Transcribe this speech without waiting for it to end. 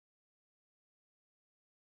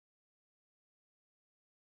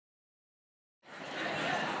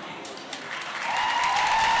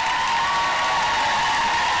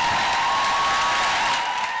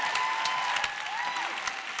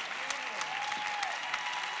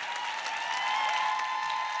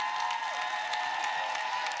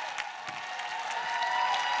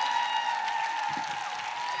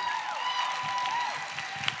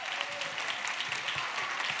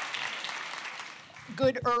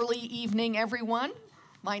Good early evening, everyone.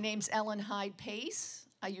 My name's Ellen Hyde Pace.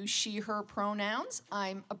 I use she, her pronouns.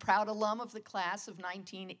 I'm a proud alum of the class of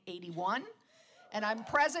 1981, and I'm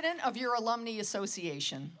president of your Alumni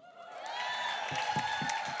Association.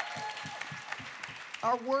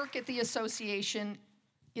 Our work at the association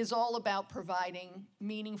is all about providing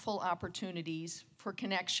meaningful opportunities for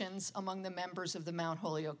connections among the members of the Mount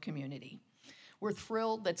Holyoke community. We're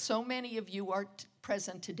thrilled that so many of you are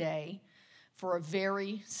present today for a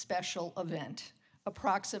very special event.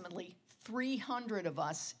 Approximately 300 of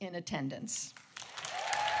us in attendance.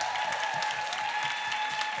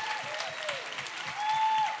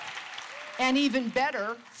 And even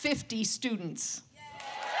better, 50 students.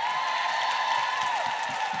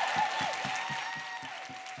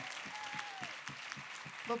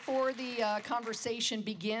 Before the conversation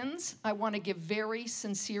begins, I want to give very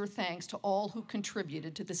sincere thanks to all who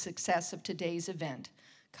contributed to the success of today's event.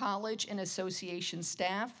 College and association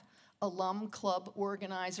staff, alum club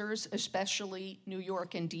organizers, especially New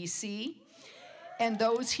York and DC, and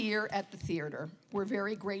those here at the theater. We're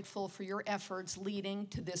very grateful for your efforts leading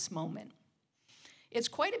to this moment. It's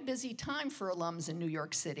quite a busy time for alums in New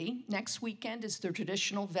York City. Next weekend is the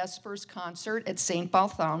traditional Vespers concert at St.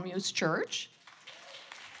 Bartholomew's Church.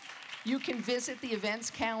 You can visit the events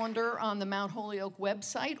calendar on the Mount Holyoke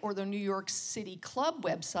website or the New York City Club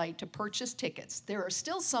website to purchase tickets. There are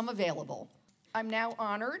still some available. I'm now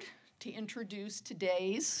honored to introduce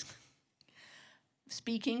today's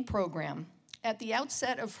speaking program. At the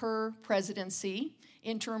outset of her presidency,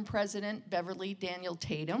 Interim President Beverly Daniel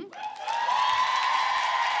Tatum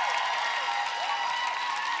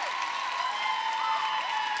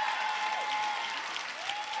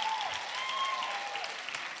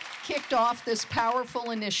kicked off this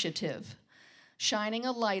powerful initiative, shining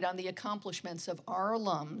a light on the accomplishments of our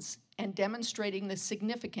alums and demonstrating the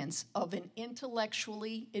significance of an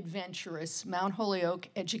intellectually adventurous Mount Holyoke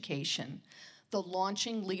education, the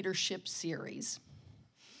Launching Leadership Series.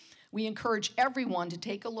 We encourage everyone to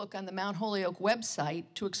take a look on the Mount Holyoke website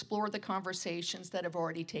to explore the conversations that have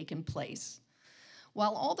already taken place.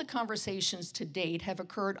 While all the conversations to date have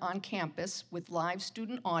occurred on campus with live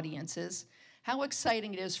student audiences, how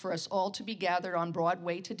exciting it is for us all to be gathered on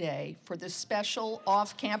Broadway today for this special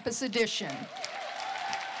off-campus edition.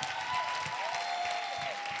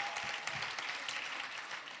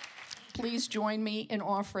 Please join me in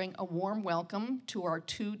offering a warm welcome to our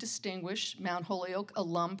two distinguished Mount Holyoke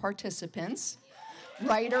alum participants,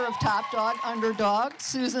 writer of Topdog, Underdog,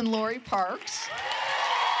 Suzan-Lori Parks,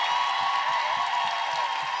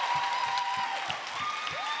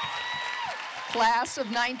 class of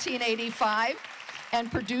 1985, and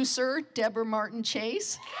producer Debra Martin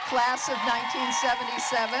Chase, class of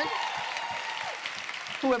 1977,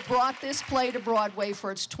 who have brought this play to Broadway for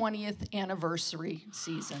its 20th anniversary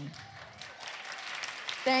season.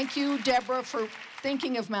 Thank you, Debra, for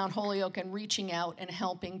thinking of Mount Holyoke and reaching out and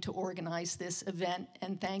helping to organize this event.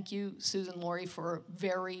 And thank you, Suzan-Lori, for a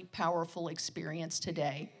very powerful experience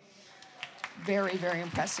today. Very, very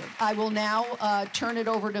impressive. I will now turn it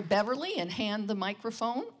over to Beverly and hand the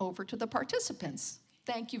microphone over to the participants.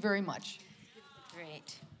 Thank you very much.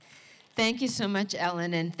 Great. Thank you so much,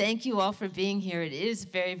 Ellen, and thank you all for being here. It is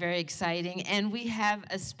very, very exciting, and we have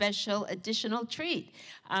a special additional treat.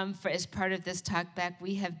 As part of this talkback,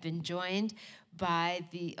 we have been joined by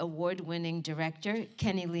the award-winning director,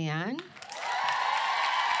 Kenny Leon.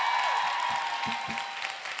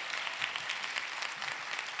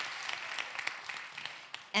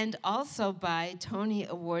 And also by Tony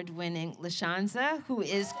Award-winning LaShanza, who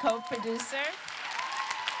is co-producer.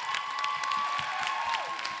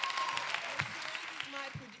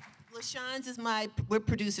 LaShanza is we're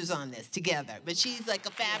producers on this together, but she's like a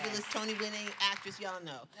fabulous Tony-winning actress, y'all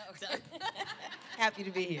know. So, happy to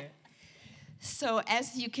be here. So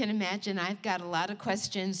as you can imagine, I've got a lot of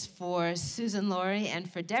questions for Suzan-Lori and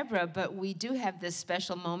for Debra, but we do have this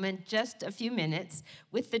special moment, just a few minutes,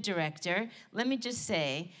 with the director. Let me just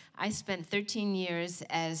say, I spent 13 years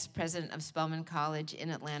as president of Spelman College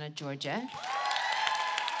in Atlanta, Georgia.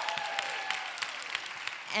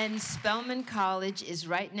 And Spelman College is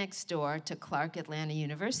right next door to Clark Atlanta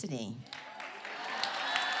University.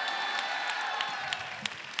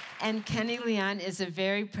 And Kenny Leon is a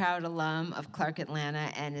very proud alum of Clark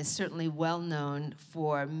Atlanta and is certainly well known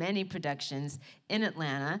for many productions in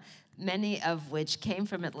Atlanta, many of which came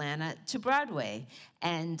from Atlanta to Broadway.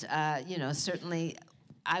 And, you know, certainly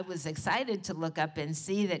I was excited to look up and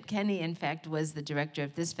see that Kenny, in fact, was the director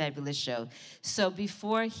of this fabulous show. So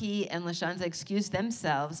before he and LaShanza excuse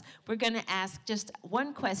themselves, we're going to ask just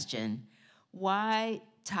one question. Why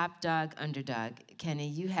Topdog, Underdog. Kenny,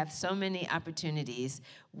 you have so many opportunities.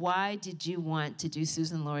 Why did you want to do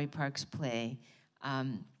Suzan-Lori Parks' play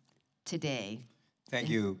today? Thank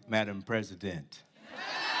you, Madam President.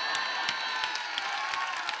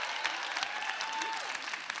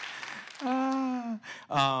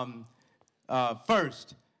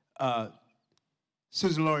 First,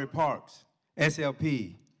 Suzan-Lori Parks,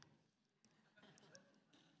 SLP,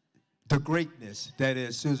 the greatness that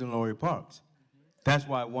is Suzan-Lori Parks. That's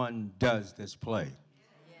why one does this play.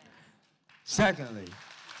 Secondly,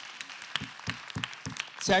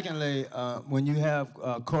 when you have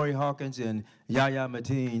Corey Hawkins and Yahya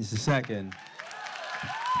Mateen II,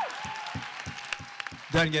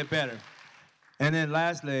 doesn't get better. And then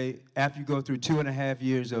lastly, after you go through 2.5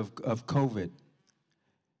 years of COVID,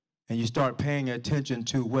 and you start paying attention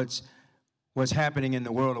to what's happening in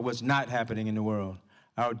the world or what's not happening in the world,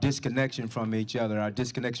 our disconnection from each other, our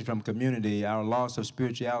disconnection from community, our loss of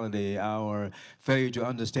spirituality, our failure to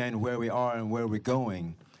understand where we are and where we're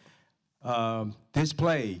going. This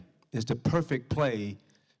play is the perfect play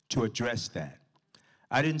to address that.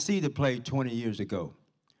 I didn't see the play 20 years ago,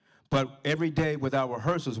 but every day with our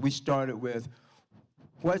rehearsals, we started with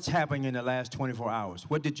what's happening in the last 24 hours?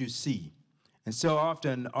 What did you see? And so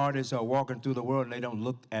often artists are walking through the world and they don't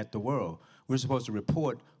look at the world. We're supposed to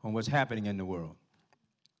report on what's happening in the world.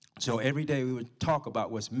 So every day we would talk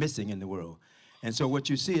about what's missing in the world. And so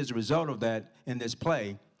what you see as a result of that in this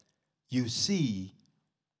play, you see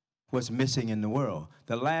what's missing in the world.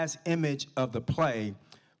 The last image of the play,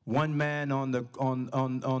 one man on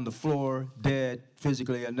the floor, dead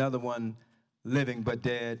physically, another one living but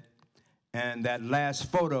dead. And that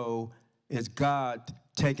last photo is God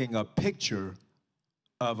taking a picture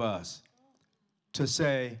of us to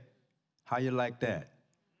say, how you like that?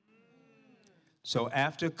 So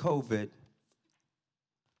after COVID,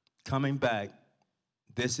 coming back,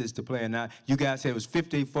 this is the play. And now, you guys said it was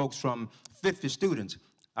 50 folks from 50 students.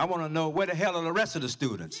 I want to know where the hell are the rest of the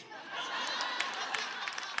students?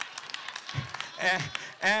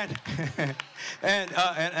 and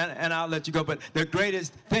I'll let you go. But the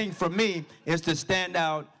greatest thing for me is to stand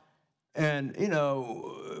out and, you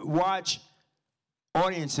know, watch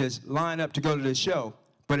audiences line up to go to this show.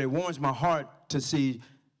 But it warms my heart to see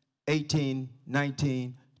 18,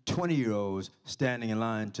 19, 20-year-olds standing in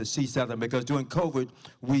line to see something, because during COVID,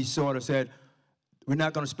 we sort of said, we're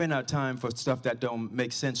not going to spend our time for stuff that don't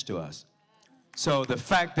make sense to us. So the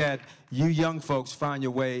fact that you young folks find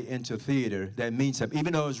your way into theater, that means something.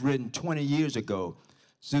 Even though it was written 20 years ago,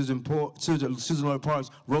 Suzan-Lori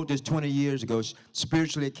Parks wrote this 20 years ago.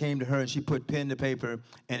 Spiritually, it came to her, and she put pen to paper,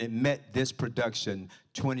 and it met this production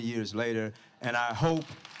 20 years later. And I hope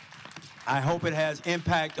it has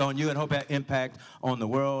impact on you and hope it has impact on the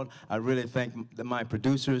world. I really thank my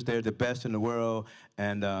producers. They're the best in the world.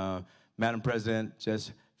 And Madam President,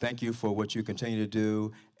 just thank you for what you continue to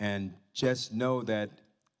do. And just know that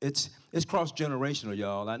it's cross-generational,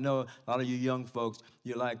 y'all. I know a lot of you young folks,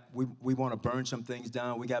 you're like, we want to burn some things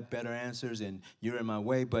down. We got better answers, and you're in my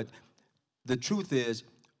way. But the truth is,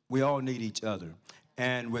 we all need each other.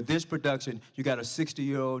 And with this production, you got a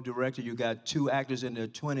 60-year-old director, you got 2 actors in their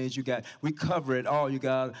 20s, we cover it all. You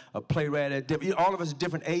got a playwright at all of us at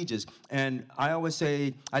different ages. And I always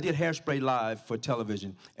say, I did Hairspray Live for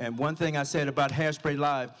television. And one thing I said about Hairspray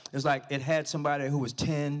Live is like it had somebody who was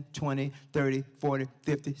 10, 20, 30, 40,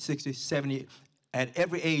 50, 60, 70, at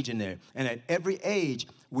every age in there. And at every age,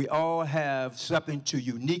 we all have something to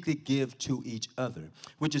uniquely give to each other,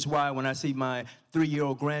 which is why when I see my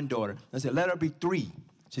 3-year-old granddaughter, I say, let her be 3.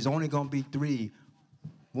 She's only going to be 3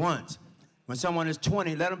 once. When someone is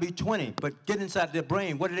 20, let them be 20, but get inside their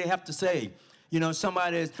brain. What do they have to say? You know,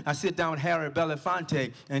 I sit down with Harry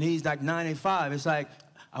Belafonte, and he's like 95. It's like,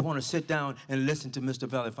 I want to sit down and listen to Mr.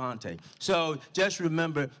 Belafonte. So just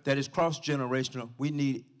remember that it's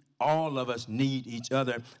cross-generational. All of us need each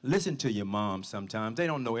other. Listen to your mom sometimes. They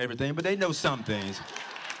don't know everything, but they know some things.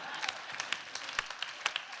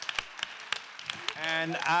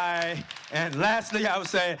 And lastly, I would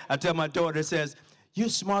say, I tell my daughter, it says, you're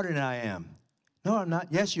smarter than I am. No, I'm not.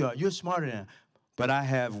 Yes, you are. You're smarter than I am. But I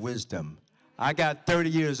have wisdom. I got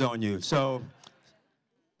 30 years on you. So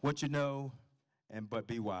what you know, but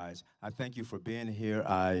be wise. I thank you for being here.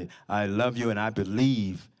 I love you, and I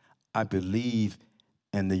believe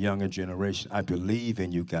in the younger generation. I believe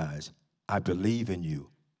in you guys. I believe in you.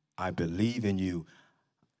 I believe in you.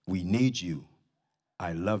 We need you.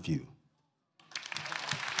 I love you.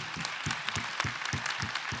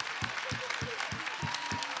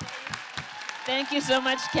 Thank you so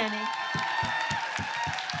much, Kenny.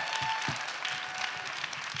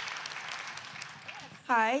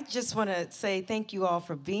 Hi, just want to say thank you all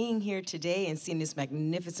for being here today and seeing this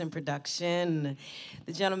magnificent production.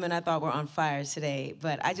 The gentlemen I thought were on fire today,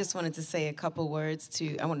 but I just wanted to say a couple words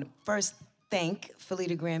I want to first thank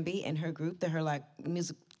Felita Granby and her group, the Herlock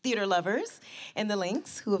Music Theater Lovers, and the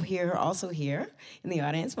Lynx, who are also here in the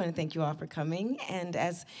audience. I want to thank you all for coming. And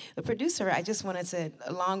as the producer, I just wanted to,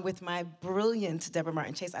 along with my brilliant Debra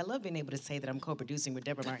Martin Chase, I love being able to say that I'm co-producing with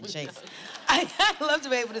Debra Martin Chase. I love to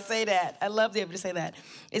be able to say that. I love to be able to say that.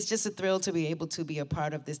 It's just a thrill to be able to be a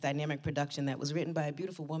part of this dynamic production that was written by a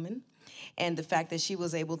beautiful woman. And the fact that she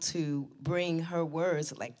was able to bring her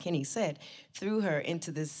words, like Kenny said, through her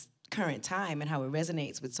into this current time and how it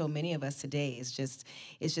resonates with so many of us today is just,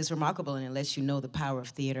 it's just remarkable. And it lets you know the power of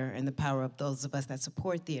theater and the power of those of us that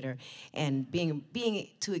support theater, and being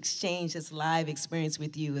to exchange this live experience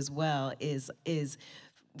with you as well is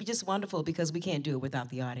just wonderful, because we can't do it without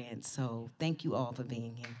the audience. So thank you all for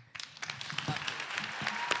being here.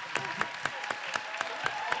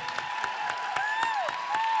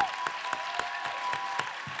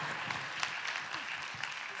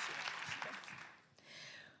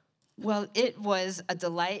 Well, it was a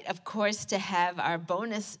delight, of course, to have our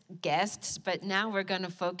bonus guests, but now we're going to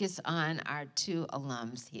focus on our two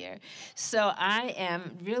alums here. So I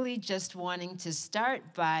am really just wanting to start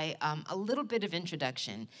by a little bit of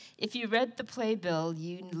introduction. If you read the playbill,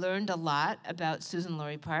 you learned a lot about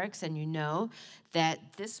Suzan-Lori Parks, and you know that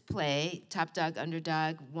this play, Topdog,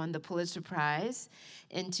 Underdog, won the Pulitzer Prize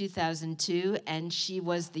in 2002, and she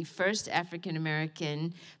was the first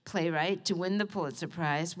African-American playwright to win the Pulitzer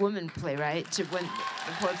Prize, woman playwright to win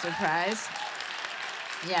the Pulitzer Prize.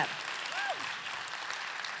 Yeah.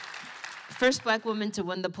 First black woman to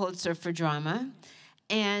win the Pulitzer for drama,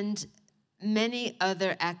 and many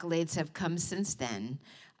other accolades have come since then.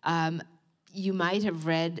 You might have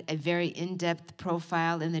read a very in-depth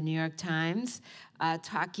profile in the New York Times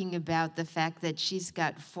talking about the fact that she's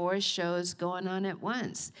got 4 shows going on at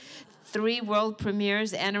once, 3 world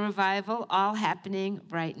premieres and a revival, all happening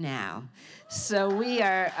right now. So we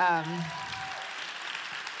are,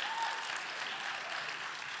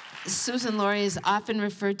 Suzan-Lori is often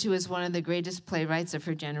referred to as one of the greatest playwrights of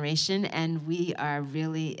her generation, and we are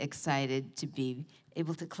really excited to be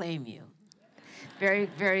able to claim you. Very,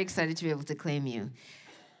 very excited to be able to claim you.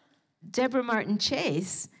 Debra Martin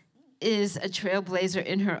Chase is a trailblazer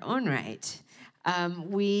in her own right.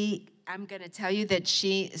 I'm going to tell you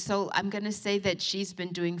that I'm going to say that she's been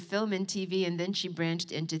doing film and TV, and then she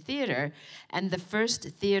branched into theater. And the first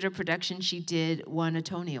theater production she did won a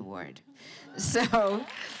Tony Award. So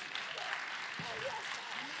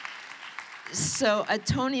a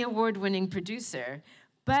Tony Award-winning producer.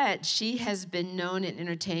 But she has been known in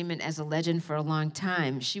entertainment as a legend for a long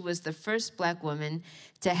time. She was the first black woman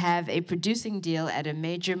to have a producing deal at a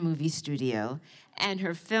major movie studio, and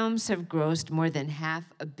her films have grossed more than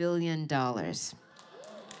 $500 million.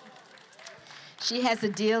 She has a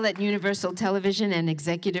deal at Universal Television and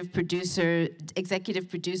executive produces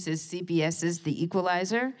CBS's The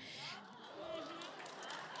Equalizer.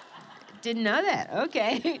 Didn't know that,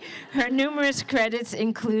 okay. Her numerous credits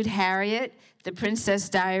include Harriet, The Princess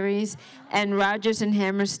Diaries, and Rodgers and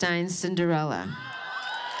Hammerstein's Cinderella.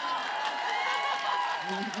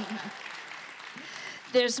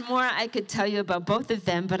 There's more I could tell you about both of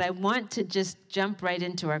them, but I want to just jump right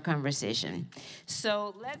into our conversation.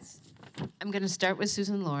 So I'm going to start with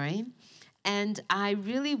Suzan-Lori, and I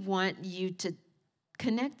really want you to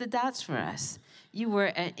connect the dots for us. You were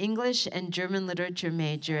an English and German literature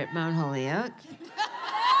major at Mount Holyoke.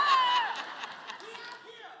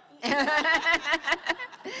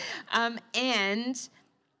 And,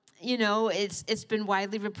 you know, it's been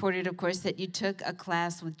widely reported, of course, that you took a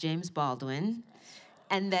class with James Baldwin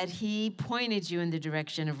and that he pointed you in the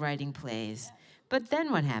direction of writing plays. But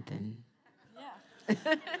then what happened? Yeah.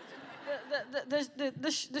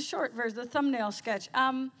 the short version, the thumbnail sketch.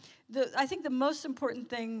 I think the most important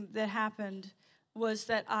thing that happened was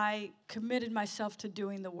that I committed myself to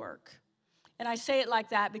doing the work. And I say it like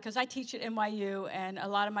that because I teach at NYU, and a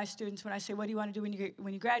lot of my students, when I say, what do you want to do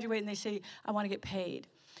when you graduate, and they say, I want to get paid.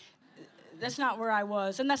 That's not where I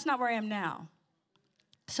was, and that's not where I am now.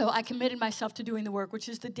 So I committed myself to doing the work, which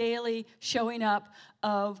is the daily showing up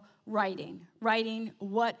of writing,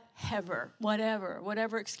 whatever,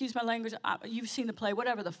 excuse my language, you've seen the play,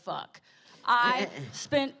 whatever the fuck.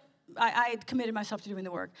 I committed myself to doing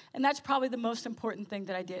the work. And that's probably the most important thing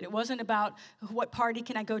that I did. It wasn't about what party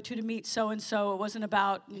can I go to meet so-and-so. It wasn't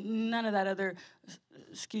about none of that other,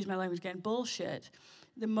 excuse my language again, bullshit.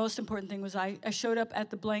 the most important thing was I showed up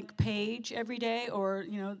at the blank page every day, or,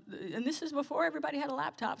 and this is before everybody had a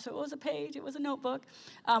laptop, so it was a page, it was a notebook,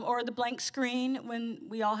 or the blank screen when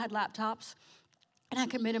we all had laptops. And I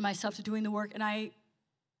committed myself to doing the work, and I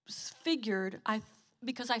figured,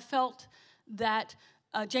 because I felt that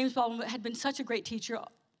James Baldwin had been such a great teacher.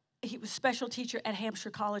 He was a special teacher at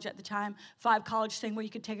Hampshire College at the time, 5 college thing where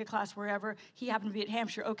you could take a class wherever. He happened to be at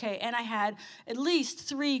Hampshire, okay. And I had at least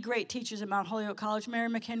 3 great teachers at Mount Holyoke College. Mary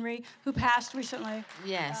McHenry, who passed recently.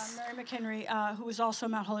 Yes. Mary McHenry, who was also a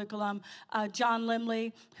Mount Holyoke alum. John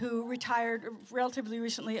Limley, who retired relatively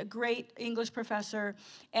recently, a great English professor.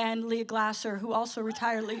 And Leah Glasser, who also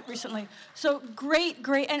retired recently. So great,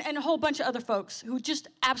 and a whole bunch of other folks who were just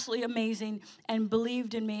absolutely amazing and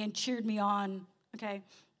believed in me and cheered me on, okay.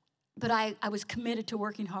 But I was committed to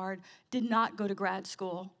working hard, did not go to grad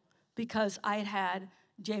school because I had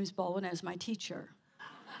James Baldwin as my teacher.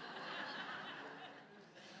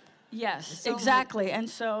 Yes, exactly. And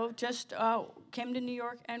so just came to New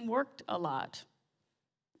York and worked a lot.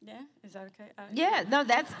 Yeah, is that okay? Yeah, no,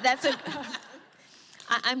 that's a...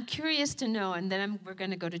 I'm curious to know, and then we're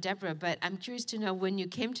going to go to Debra, but I'm curious to know, when you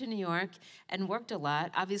came to New York and worked a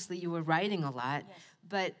lot, obviously you were writing a lot, yes.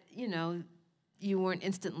 But, you weren't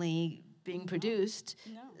instantly being produced.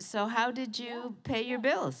 No. So how did you pay your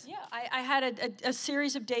bills? Yeah, I had a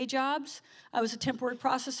series of day jobs. I was a temp word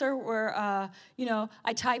processor where, I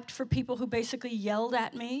typed for people who basically yelled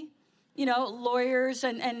at me. Lawyers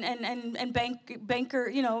and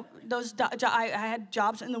banker, I had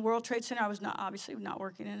jobs in the World Trade Center. I was obviously not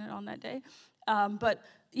working in it on that day. But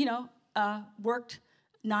worked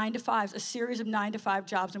 9 to 5s, a series of 9 to 5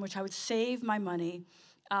 jobs in which I would save my money.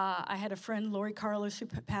 I had a friend, Lori Carlos, who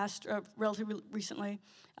passed relatively recently,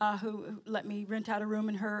 who let me rent out a room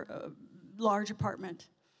in her large apartment.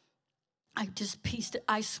 I just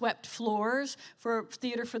I swept floors for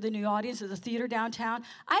theater for the new audience. There's a theater downtown.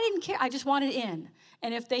 I didn't care. I just wanted in.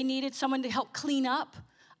 And if they needed someone to help clean up,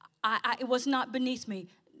 it was not beneath me.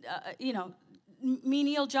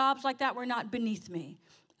 Menial jobs like that were not beneath me.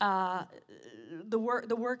 The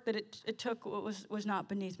work that it took was not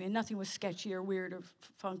beneath me, and nothing was sketchy or weird or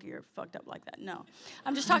funky or fucked up like that. No,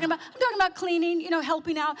 I'm talking about cleaning,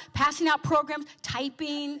 helping out, passing out programs,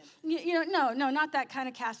 typing. No, not that kind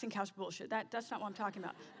of casting couch bullshit. That's not what I'm talking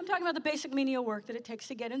about. I'm talking about the basic menial work that it takes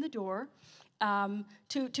to get in the door,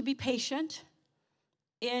 to be patient.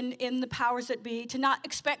 In the powers that be, to not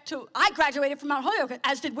expect to. I graduated from Mount Holyoke,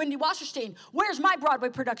 as did Wendy Wasserstein. Where's my Broadway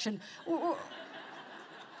production? No.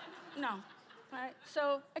 All right,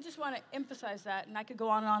 so I just want to emphasize that, and I could go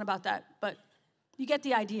on and on about that, but you get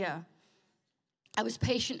the idea. I was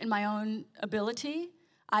patient in my own ability.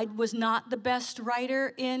 I was not the best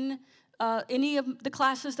writer in any of the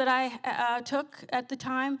classes that I took at the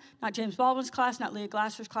time. Not James Baldwin's class, not Leah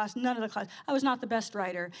Glasser's class, none of the classes. I was not the best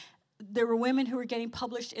writer. There were women who were getting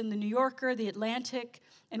published in the New Yorker, the Atlantic,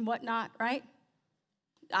 and whatnot, right?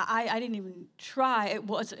 I didn't even try. It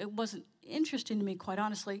wasn't interesting to me, quite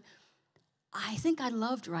honestly. I think I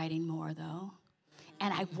loved writing more, though,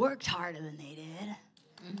 and I worked harder than they did,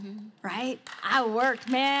 right? I worked,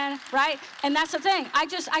 man, right? And that's the thing. I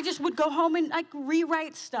just would go home and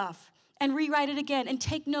rewrite stuff and rewrite it again and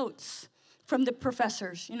take notes from the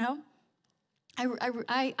professors.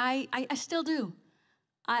 I still do.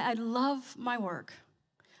 I love my work.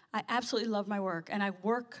 I absolutely love my work, and I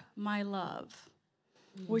work my love,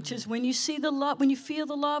 which is when you see the love, when you feel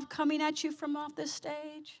the love coming at you from off this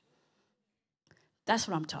stage. That's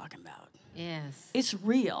what I'm talking about. Yes. It's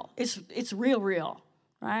real. It's real,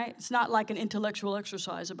 right? It's not like an intellectual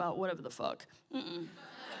exercise about whatever the fuck.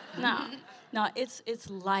 No, it's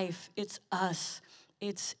life. It's us.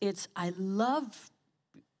 It's I love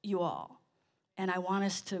you all, and I want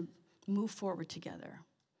us to move forward together.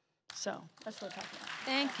 So that's what I'm talking about.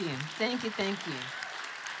 Thank you.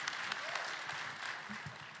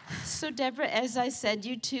 So, Debra, as I said,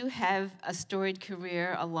 you too have a storied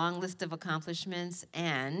career, a long list of accomplishments,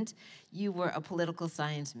 and you were a political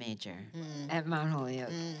science major at Mount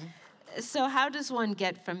Holyoke. So how does one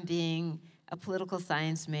get from being a political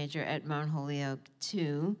science major at Mount Holyoke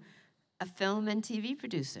to a film and TV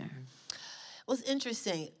producer? Well, it's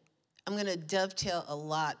interesting. I'm going to dovetail a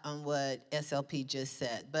lot on what SLP just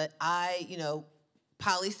said, but I,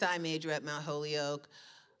 poli-sci major at Mount Holyoke,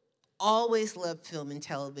 always loved film and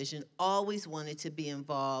television, always wanted to be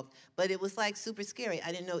involved, but it was like super scary.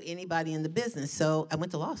 I didn't know anybody in the business, so I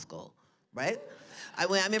went to law school, right? I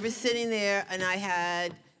remember sitting there, and I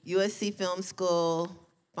had USC Film School,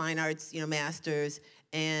 Fine Arts, masters,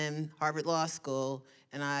 and Harvard Law School,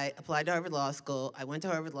 and I applied to Harvard Law School. I went to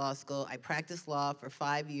Harvard Law School. I practiced law for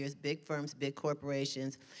 5 years, big firms, big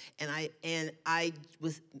corporations, and I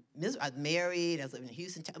was married. I was living in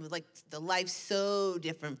Houston. It was like the life so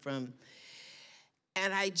different from,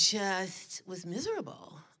 and I just was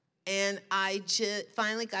miserable. And I just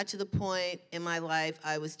finally got to the point in my life,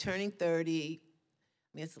 I was turning 30.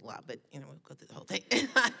 I mean, it's a lot, but, we'll go through the whole thing. And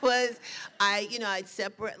I'd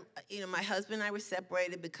separate, my husband and I were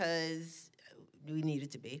separated because we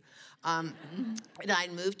needed to be. And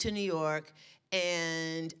I'd moved to New York,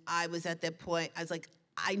 and I was at that point, I was like,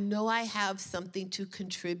 I know I have something to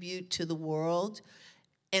contribute to the world,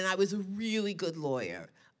 and I was a really good lawyer.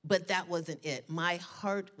 But that wasn't it. My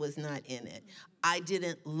heart was not in it. I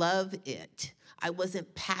didn't love it. I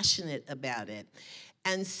wasn't passionate about it.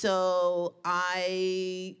 And so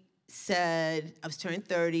I said, I was turning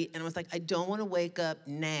 30, and I was like, I don't want to wake up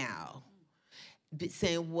now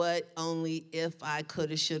saying what only if I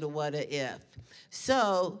coulda, shoulda, woulda, if.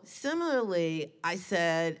 So similarly, I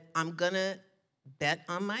said, I'm going to bet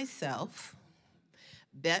on myself,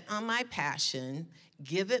 bet on my passion,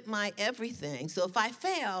 give it my everything. So if I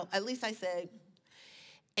fail, at least I said,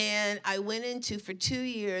 and I went into, for 2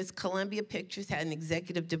 years, Columbia Pictures had an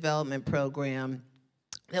executive development program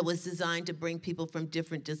that was designed to bring people from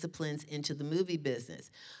different disciplines into the movie business.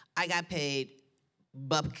 I got paid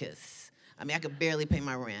bupkis. I mean, I could barely pay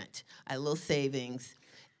my rent. I had a little savings.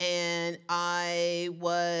 And I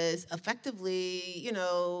was effectively,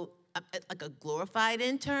 like a glorified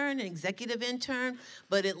intern, an executive intern,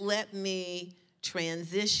 but it let me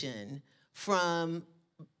transition from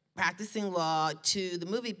practicing law to the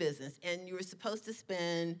movie business. And you were supposed to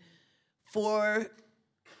spend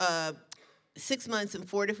 6 months in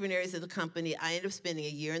 4 different areas of the company. I ended up spending a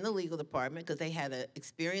year in the legal department because they had an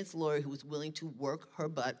experienced lawyer who was willing to work her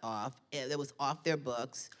butt off. That was off their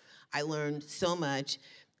books. I learned so much.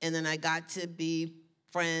 And then I got to be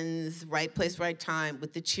friends, right place, right time,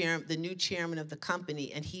 with the new chairman of the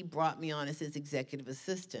company, and he brought me on as his executive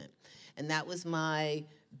assistant. And that was my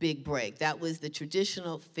big break. That was the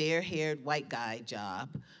traditional fair-haired white guy job,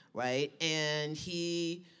 right? And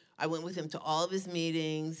I went with him to all of his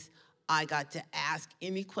meetings. I got to ask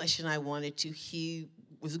any question I wanted to. He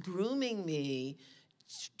was grooming me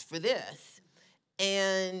for this.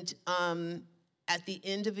 And at the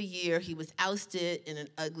end of a year, he was ousted in an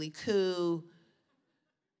ugly coup.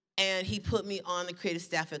 And he put me on the creative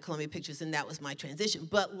staff at Columbia Pictures, and that was my transition.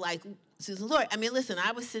 But like Suzan-Lori, I mean, listen,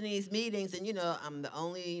 I was sitting in these meetings, and I'm the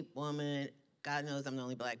only woman. God knows I'm the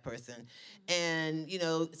only black person. And,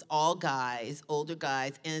 it's all guys, older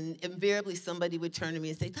guys. And invariably somebody would turn to me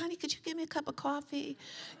and say, Tani, could you give me a cup of coffee?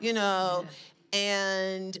 Yeah.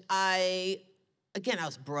 And again, I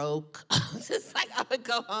was broke. I was just like, I would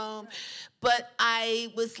go home. But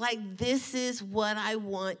I was like, this is what I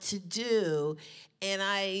want to do. And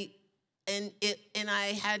I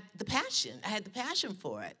had the passion. I had the passion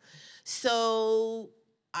for it. So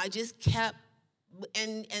I just kept,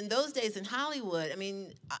 and those days in Hollywood, I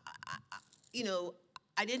mean,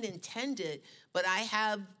 I didn't intend it, but I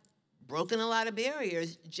have broken a lot of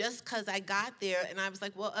barriers just because I got there, and I was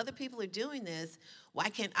like, well, other people are doing this. Why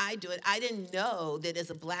can't I do it? I didn't know that as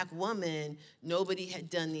a black woman, nobody had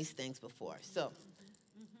done these things before. So,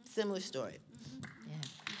 similar story.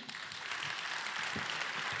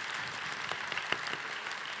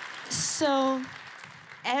 So,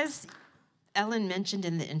 as Ellen mentioned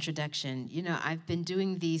in the introduction, I've been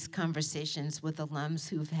doing these conversations with alums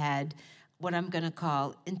who've had what I'm going to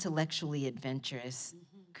call intellectually adventurous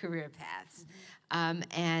career paths.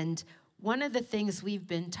 And one of the things we've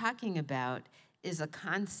been talking about is a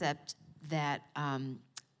concept that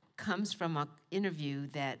comes from an interview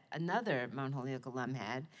that another Mount Holyoke alum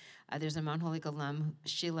had. There's a Mount Holyoke alum,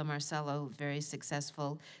 Sheila Marcello, very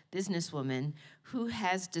successful businesswoman, who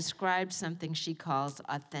has described something she calls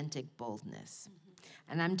authentic boldness.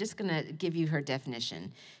 And I'm just going to give you her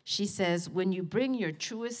definition. She says, when you bring your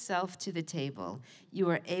truest self to the table, you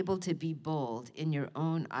are able to be bold in your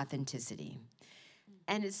own authenticity.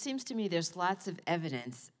 And it seems to me there's lots of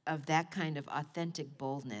evidence of that kind of authentic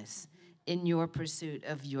boldness in your pursuit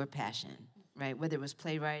of your passion, right? Whether it was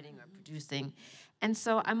playwriting or producing. And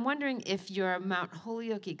so I'm wondering if your Mount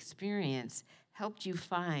Holyoke experience helped you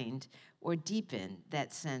find or deepen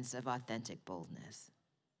that sense of authentic boldness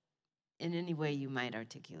in any way you might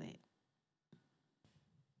articulate.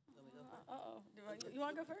 Uh-oh. You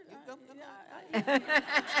want to go first? Go. No, I mean,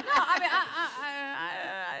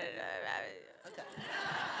 Okay.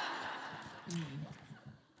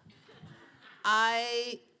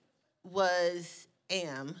 I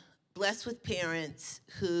am blessed with parents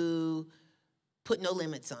who put no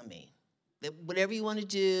limits on me. whatever you want to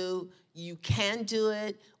do, you can do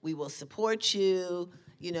it. We will support you,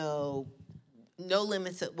 you know, no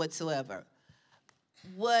limits whatsoever.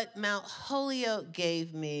 What Mount Holyoke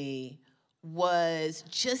gave me was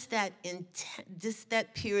just that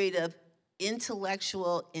period of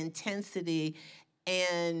intellectual intensity,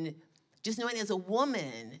 and just knowing as a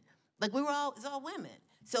woman, like it's all women.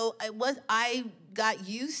 So I got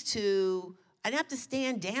used to, I didn't have to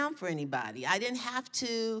stand down for anybody. I didn't have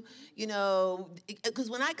to, you know, because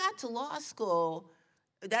when I got to law school,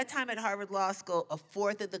 that time at Harvard Law School, a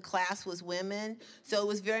fourth of the class was women. So it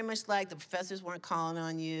was very much like the professors weren't calling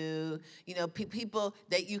on you. You know, people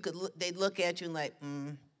that they'd look at you and like,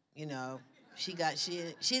 you know, she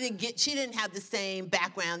didn't have the same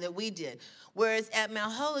background that we did. Whereas at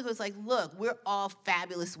Mount Holyoke, it was like, look, we're all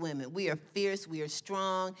fabulous women. We are fierce, we are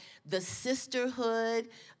strong. The sisterhood,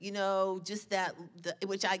 you know, just that,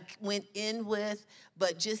 which I went in with,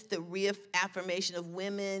 but just the reaffirmation of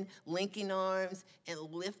women linking arms and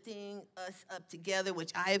lifting us up together,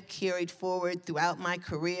 which I have carried forward throughout my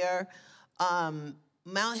career.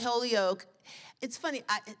 Mount Holyoke, it's funny,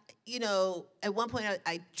 you know, at one point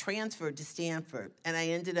I transferred to Stanford, and I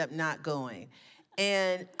ended up not going.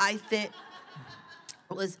 And I think,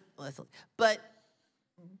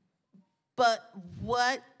 but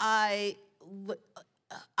what I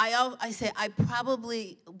say, I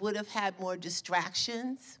probably would have had more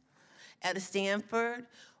distractions at a Stanford,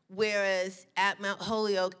 whereas at Mount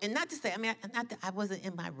Holyoke, and not to say, I mean, not that I wasn't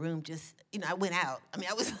in my room, just, you know, I went out. I mean,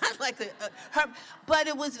 I was not like her, but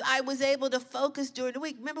I was able to focus during the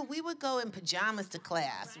week. Remember, we would go in pajamas to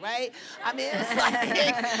class, right? I mean, it's like,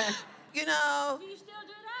 you know. Do you still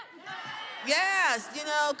do that? Yes, you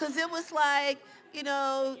know, because it was like, you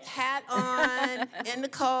know, hat on, in the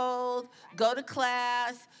cold, go to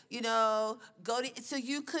class, you know, so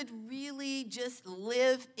you could really just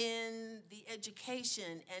live in the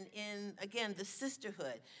education and in, again, the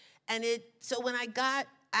sisterhood. And so when I got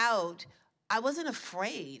out, I wasn't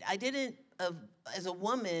afraid. I didn't, as a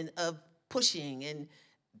woman, of pushing and,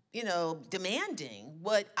 you know, demanding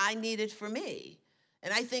what I needed for me.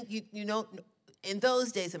 And I think you know, in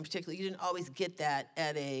those days in particular, you didn't always get that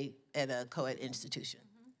at a co-ed institution.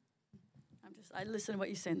 I listen to what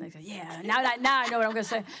you say and they say, yeah, now I know what I'm going to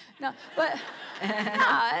say. No, but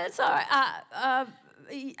no, it's all right.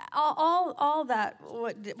 All that,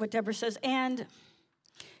 what Debra says. And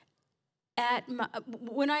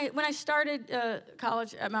when I started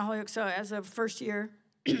college at Mount Holyoke, so as a first year,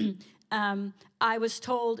 I was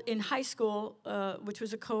told in high school, which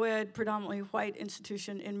was a co-ed, predominantly white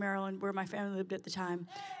institution in Maryland, where my family lived at the time.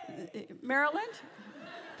 Maryland?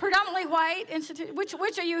 Predominantly white institution. Which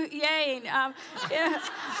are you yaying?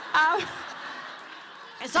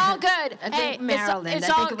 It's all good. I think Maryland. I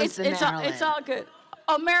think it was Maryland. It's all good.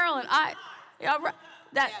 Oh, Maryland.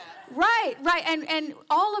 Right. And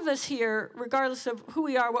all of us here, regardless of who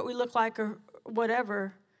we are, what we look like, or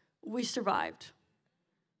whatever, we survived.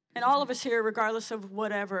 And all of us here, regardless of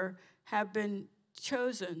whatever, have been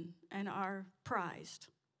chosen and are prized.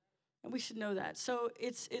 And we should know that. So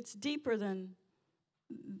it's deeper than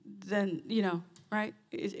you know, right?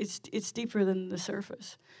 It's deeper than the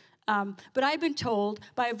surface. But I've been told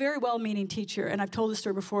by a very well-meaning teacher, and I've told this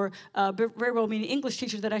story before, very well-meaning English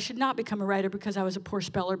teacher, that I should not become a writer because I was a poor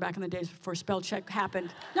speller back in the days before spell check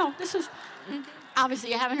happened. No, this is,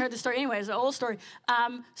 obviously you haven't heard the story anyway, it's an old story.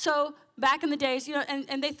 So back in the days, you know,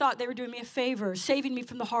 and they thought they were doing me a favor, saving me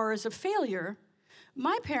from the horrors of failure.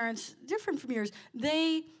 My parents, different from yours,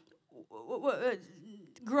 they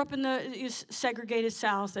grew up in the segregated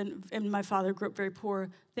South, and my father grew up very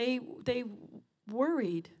poor. They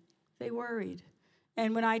worried. They worried.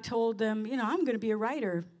 And when I told them, you know, I'm going to be a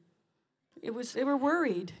writer, they were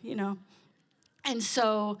worried, you know. And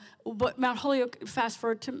so, but Mount Holyoke, fast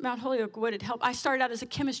forward to Mount Holyoke, what it helped, I started out as a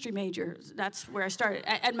chemistry major. That's where I started,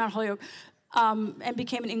 at Mount Holyoke, and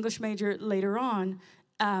became an English major later on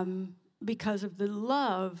because of the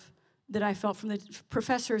love that I felt from the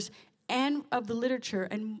professors and of the literature.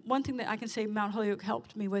 And one thing that I can say Mount Holyoke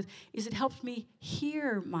helped me with is it helped me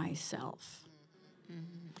hear myself.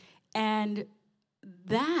 And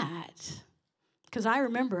that, because I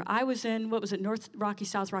remember I was in, what was it, North Rocky,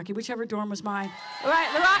 South Rocky, whichever dorm was mine. All right,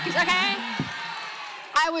 the Rockies, okay?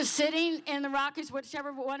 I was sitting in the Rockies,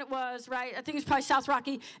 whichever one it was, right? I think it was probably South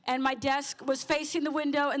Rocky, and my desk was facing the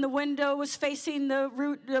window, and the window was facing the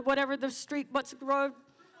route, whatever the street, what's the road?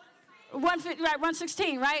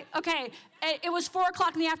 116, right? Okay, it was 4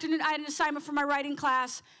 o'clock in the afternoon. I had an assignment for my writing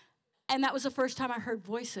class, and that was the first time I heard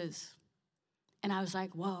voices. And I was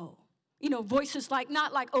like, whoa. voices like,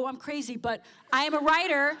 not like, oh, I'm crazy, but I am a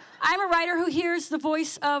writer. I'm a writer who hears the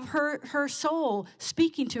voice of her soul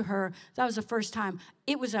speaking to her. That was the first time.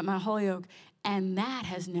 It was at Mount Holyoke, and that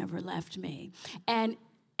has never left me. And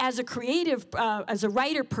as a creative, as a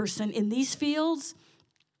writer person in these fields,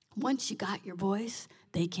 once you got your voice,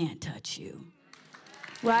 they can't touch you,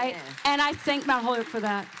 right? Yeah. And I thank Mount Holyoke for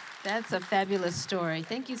that. That's a fabulous story.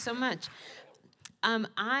 Thank you so much.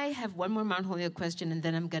 I have one more Mount Holyoke question, and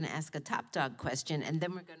then I'm going to ask a Topdog question, and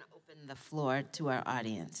then we're going to open the floor to our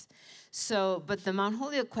audience. But the Mount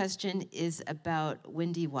Holyoke question is about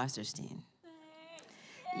Wendy Wasserstein.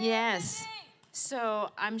 Yes.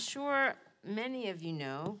 So I'm sure many of you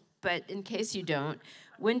know, but in case you don't,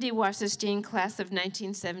 Wendy Wasserstein, class of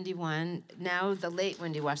 1971, now the late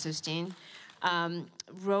Wendy Wasserstein,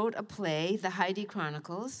 wrote a play, The Heidi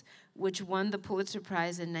Chronicles, which won the Pulitzer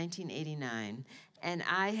Prize in 1989. And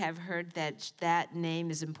I have heard that that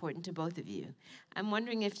name is important to both of you. I'm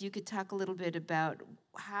wondering if you could talk a little bit about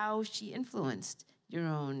how she influenced your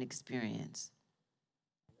own experience.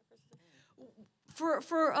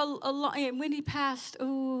 For a long, Wendy passed, a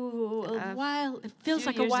while, it feels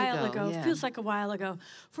like a while ago. Yeah. It feels like a while ago.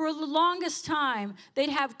 For the longest time, they'd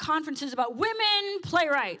have conferences about women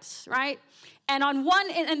playwrights, right? And on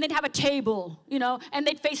one end, and they'd have a table, and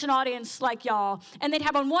they'd face an audience like y'all. And they'd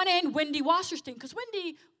have on one end Wendy Wasserstein, because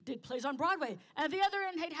Wendy did plays on Broadway. And at the other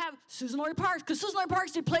end, they'd have Suzan-Lori Parks, because Suzan-Lori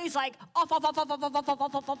Parks did plays like off Broadway. And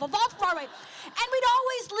we'd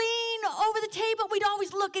always lean over the table. We'd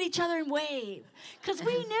always look at each other and wave, because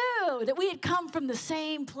we knew that we had come from the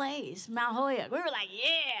same place, Mount Holyoke. We were like,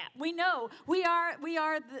 yeah, we know. We are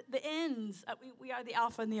the ends. We are the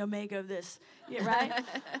alpha and the omega of this, right?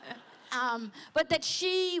 But that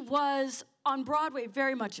she was on Broadway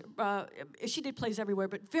very much, she did plays everywhere,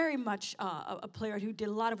 but very much a playwright who did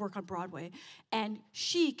a lot of work on Broadway. And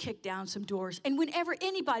she kicked down some doors. And whenever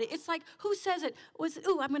anybody, it's like, who says it?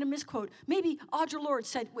 I'm going to misquote. Maybe Audre Lorde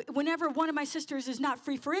said, whenever one of my sisters is not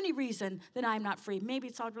free for any reason, then I'm not free. Maybe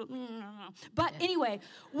it's Audre Lorde. But anyway,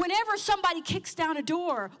 whenever somebody kicks down a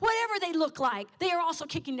door, whatever they look like, they are also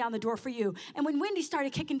kicking down the door for you. And when Wendy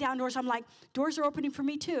started kicking down doors, I'm like, doors are opening for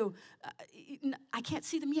me too. I can't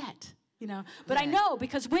see them yet. But I know,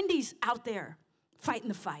 because Wendy's out there fighting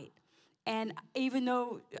the fight. And even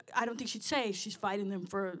though I don't think she'd say she's fighting them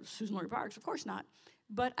for Suzan-Lori Parks, of course not.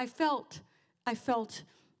 But I felt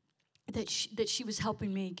that she was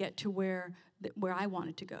helping me get to where I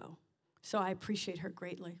wanted to go. So I appreciate her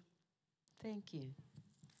greatly. Thank you.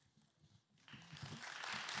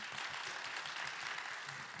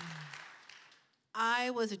 I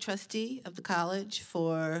was a trustee of the college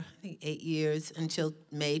for, I think, 8 years until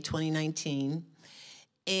May 2019.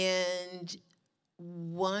 And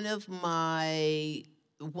one of the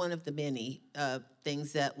many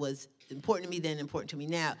things that was important to me then, important to me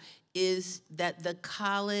now, is that the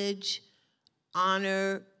college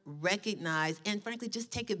honor, recognize, and frankly,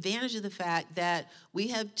 just take advantage of the fact that we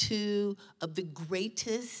have two of the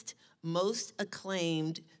greatest, most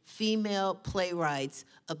acclaimed female playwrights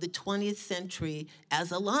of the 20th century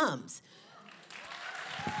as alums.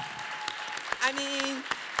 I mean,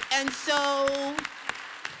 and so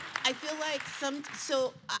I feel like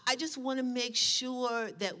I just want to make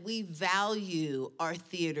sure that we value our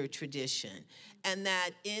theater tradition, and that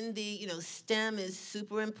in the, STEM is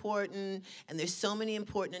super important, and there's so many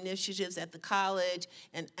important initiatives at the college,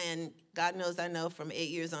 and God knows I know from 8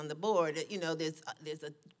 years on the board, there's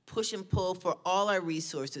a push and pull for all our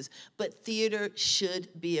resources, but theater should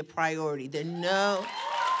be a priority. When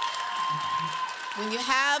you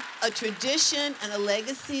have a tradition and a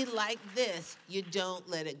legacy like this, you don't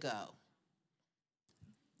let it go.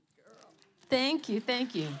 Thank you.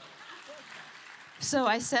 So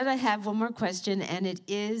I said I have one more question, and it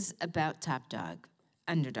is about Topdog,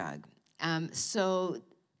 Underdog. So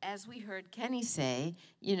as we heard Kenny say,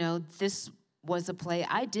 this was a play.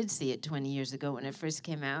 I did see it 20 years ago when it first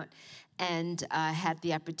came out, and had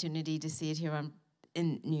the opportunity to see it here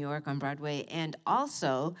in New York on Broadway. And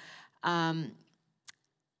also, fast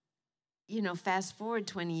forward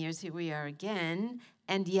 20 years, here we are again,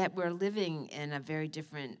 and yet we're living in a very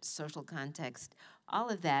different social context. All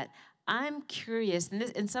of that. I'm curious, and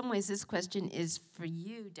in some ways this question is for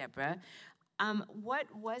you, Debra. What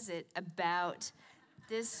was it about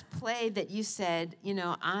this play that you said,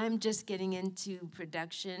 I'm just getting into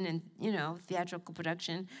production and, theatrical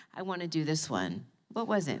production. I want to do this one. What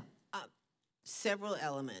was it? Several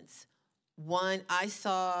elements. One, I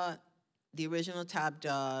saw the original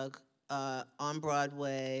Topdog on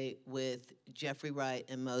Broadway with Jeffrey Wright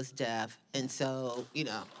and Mos Def, and so,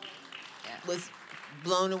 was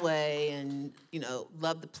blown away and,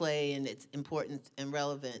 love the play and its importance and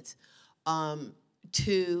relevance.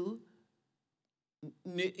 Two,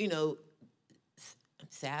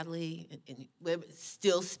 sadly, and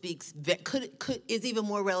still speaks, is even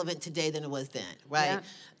more relevant today than it was then, right? Yeah.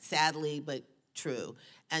 Sadly, but true.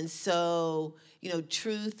 And so,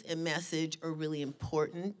 truth and message are really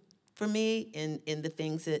important for me in the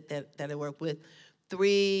things that I work with.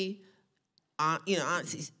 Three,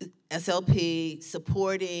 SLP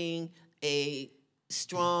supporting a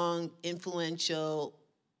strong, influential,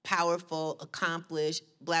 powerful, accomplished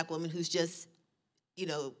Black woman who's just,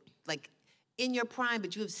 in your prime,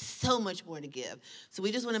 but you have so much more to give. So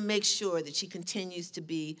we just want to make sure that she continues to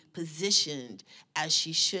be positioned as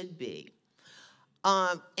she should be.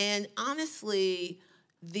 And honestly,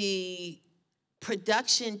 the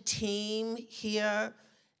production team here,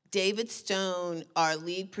 David Stone, our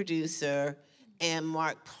lead producer, and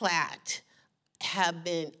Mark Platt have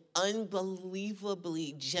been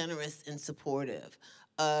unbelievably generous and supportive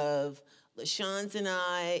of LaShawn's and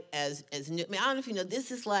I as new. I don't know if you know,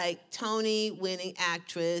 this is like Tony-winning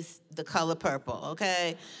actress, The Color Purple,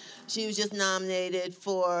 okay? She was just nominated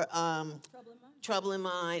for Trouble in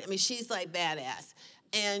Mind. I mean, she's like badass.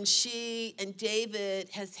 And David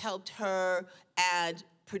has helped her add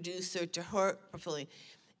producer to her portfolio.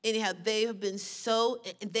 Anyhow, they have been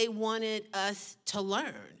they wanted us to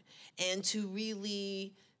learn and to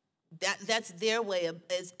really, that's their way of,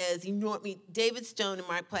 as enormous. David Stone and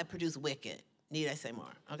Mark Platt produced Wicked. Need I say more?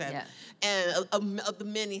 Okay. Yeah. And of the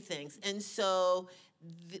many things. And so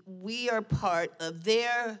we are part of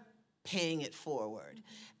their paying it forward.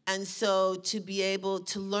 And so to be able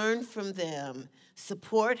to learn from them,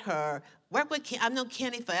 support her, work with I've known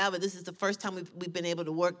Kenny forever. This is the first time we've been able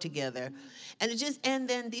to work together. And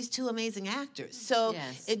then these two amazing actors. So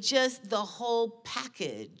Yes. it just, the whole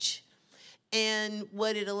package. And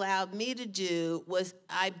what it allowed me to do was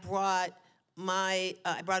I brought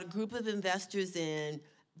a group of investors in,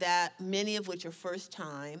 that many of which are first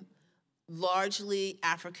time, largely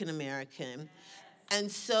African American. And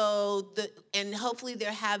so, and hopefully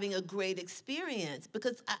they're having a great experience,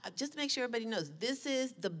 because just to make sure everybody knows, this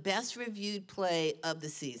is the best reviewed play of the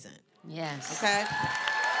season. Yes. Okay?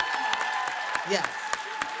 Yes.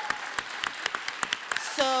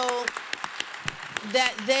 So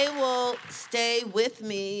that they will stay with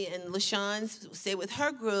me and LaShawn stay with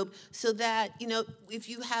her group, so that, if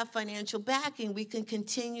you have financial backing, we can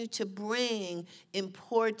continue to bring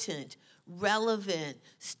important, relevant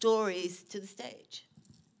stories to the stage.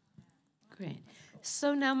 Great.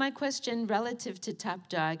 So now my question relative to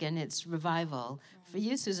Topdog and its revival for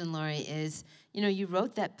you, Suzan-Lori, is, you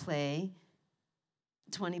wrote that play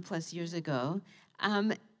 20 plus years ago.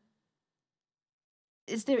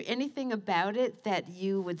 Is there anything about it that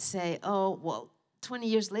you would say, oh, well, 20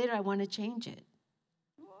 years later, I want to change it?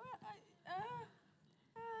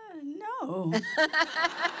 No.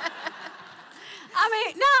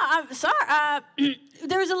 No, I'm sorry.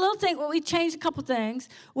 There's a little thing, we changed a couple things.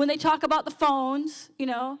 When they talk about the phones,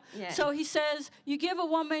 Yeah. So he says, you give a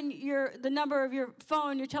woman the number of your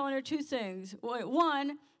phone, you're telling her two things.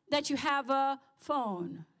 One, that you have a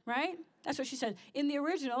phone, right? That's what she said. In the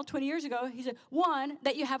original, 20 years ago, he said, one,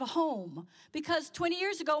 that you have a home. Because 20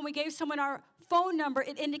 years ago, when we gave someone our phone number,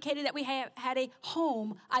 it indicated that we had a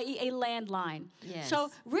home, i.e. a landline. Yes.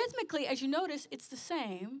 So rhythmically, as you notice, it's the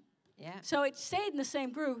same. Yeah. So it stayed in the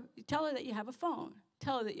same groove. You tell her that you have a phone.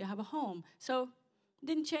 Tell her that you have a home. So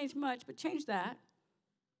didn't change much, but changed that.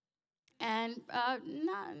 And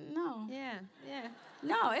no. Yeah, yeah.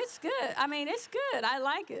 No, it's good. It's good. I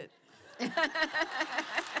like it.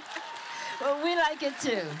 Well, we like it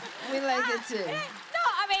too. We like it too.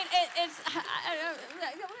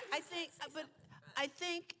 I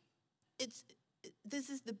think this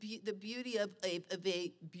is the beauty of a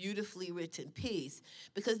beautifully written piece,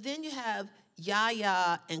 because then you have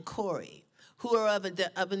Yaya and Corey, who are of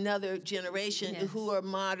another generation, Yes. who are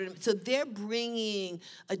modern. So they're bringing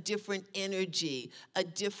a different energy, a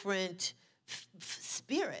different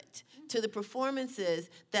spirit to the performances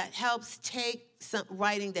that helps take some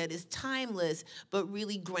writing that is timeless, but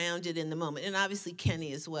really grounded in the moment. And obviously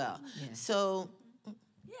Kenny as well. Yes. So.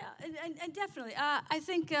 Yeah, and definitely. I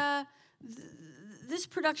think this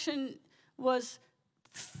production was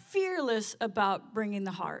fearless about bringing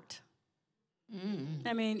the heart. Mm.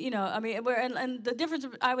 And the difference,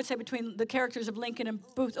 I would say, between the characters of Lincoln and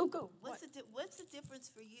Booth. Oh, go. What's the difference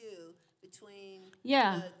for you between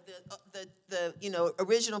the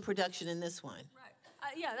original production and this one? Right.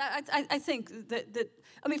 I think that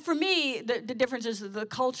for me, the difference is that the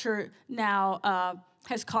culture now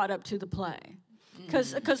has caught up to the play.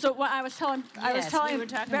 Because I was telling we were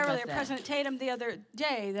talking Beverly about or that. President Tatum the other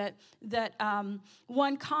day that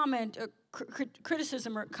one comment,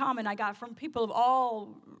 criticism or comment I got from people of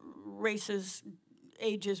all races,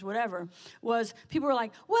 ages, whatever, was people were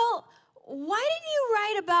like, well, why didn't you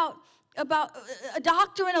write about a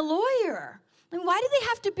doctor and a lawyer? And why do they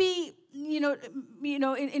have to be,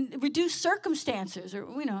 in reduced circumstances, or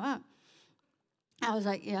I was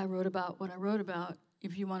like, yeah, I wrote about what I wrote about.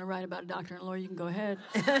 If you want to write about a doctor and a lawyer, you can go ahead.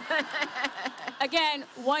 Again,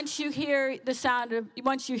 once you hear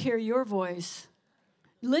your voice,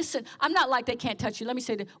 listen. I'm not like they can't touch you. Let me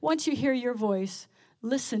say that. Once you hear your voice,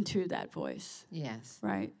 listen to that voice. Yes.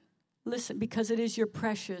 Right? Listen, because it is your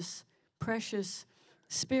precious, precious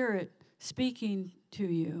spirit speaking to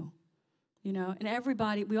you. And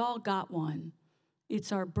everybody, we all got one.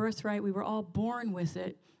 It's our birthright. We were all born with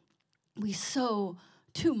it. We so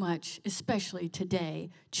too much, especially today,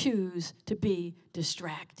 choose to be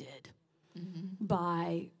distracted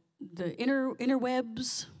by the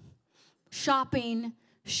interwebs, shopping,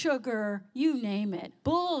 sugar, you name it,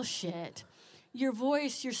 bullshit. Your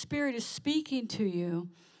voice, your spirit is speaking to you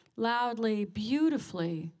loudly,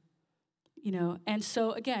 beautifully, And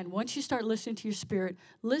so again, once you start listening to your spirit,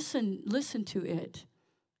 listen to it,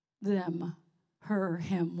 them, her,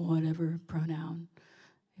 him, whatever pronoun.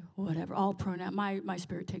 Whatever, all pronoun. My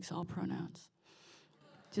spirit takes all pronouns.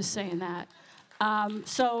 Just saying that.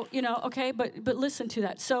 Okay, but listen to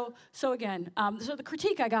that. So again, so the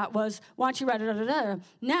critique I got was, why don't you write it?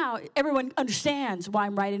 Now everyone understands why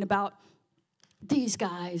I'm writing about these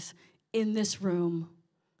guys in this room.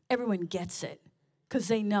 Everyone gets it because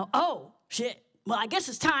they know. Oh shit! Well, I guess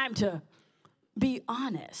it's time to be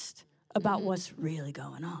honest about what's really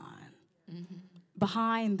going on.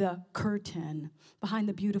 Behind the curtain, behind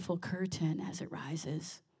the beautiful curtain as it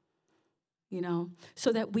rises,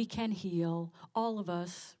 so that we can heal, all of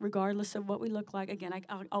us, regardless of what we look like. Again, I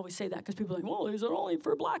always say that because people are like, well, is it only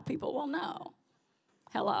for black people? Well, no.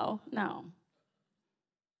 Hello? No.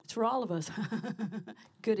 It's for all of us.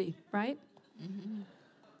 Goody, right?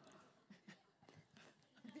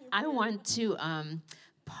 I want to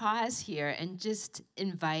pause here and just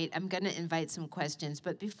I'm going to invite some questions.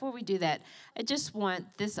 But before we do that, I just want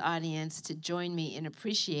this audience to join me in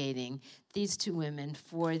appreciating these two women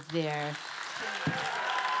for their...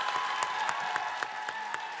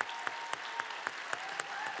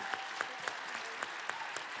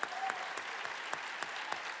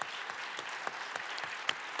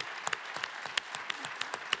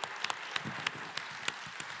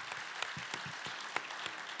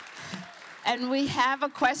 And we have a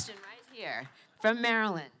question right here from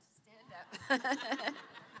Maryland. Stand up.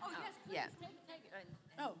 Yeah.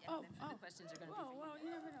 Oh. The questions are going to be for you.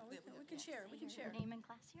 You never know. We can share. We can share. Name in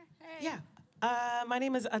class here? Hey. Yeah. My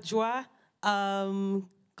name is Ajwa,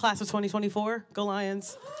 class of 2024. Go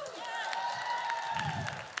Lions.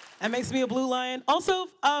 That makes me a blue lion. Also,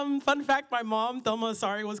 fun fact, my mom, Thelma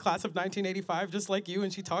Asari, was class of 1985, just like you,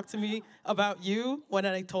 and she talked to me about you when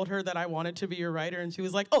I told her that I wanted to be your writer, and she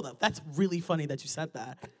was like, oh, that's really funny that you said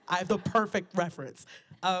that. I have the perfect reference.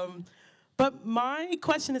 But my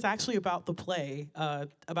question is actually about the play,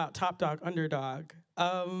 about Topdog, Underdog.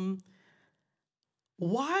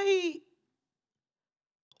 Why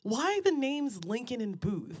the names Lincoln and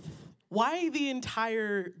Booth? Why the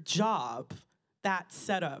entire job? That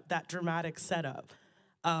setup, that dramatic setup.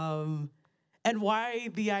 And why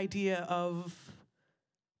the idea of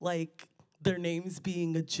like their names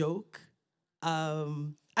being a joke.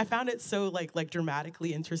 I found it so like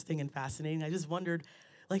dramatically interesting and fascinating. I just wondered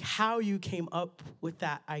like how you came up with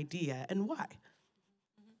that idea and why.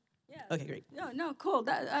 Yeah. Okay, great. No, cool.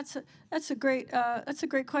 That's a great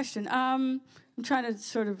question. I'm trying to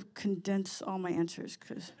sort of condense all my answers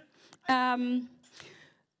because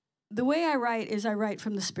the way I write is I write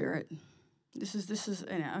from the spirit. This is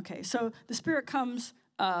okay. So the spirit comes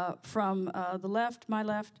from the left, my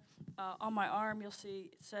left. On my arm, you'll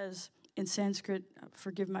see it says in Sanskrit,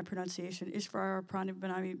 forgive my pronunciation, Ishvara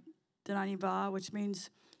Pranibhanami Dhanani Va, which means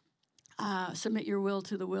submit your will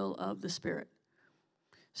to the will of the spirit.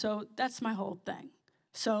 So that's my whole thing.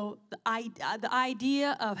 So the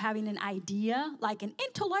idea of having an idea, like an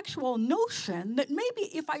intellectual notion that maybe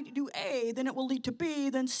if I do A, then it will lead to B,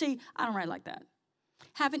 then C. I don't write like that.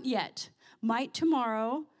 Haven't yet. Might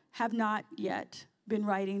tomorrow. Have not yet. Been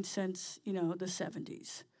writing since, the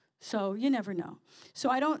 70s. So you never know. So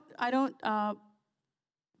I don't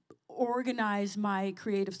organize my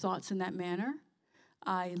creative thoughts in that manner.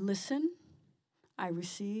 I listen. I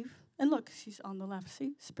receive. And look, she's on the left.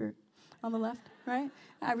 See, spirit. On the left, right?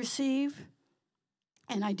 I receive,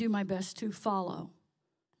 and I do my best to follow,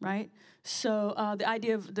 right? So the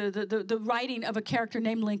idea of the writing of a character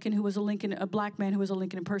named Lincoln, who was a black man who was a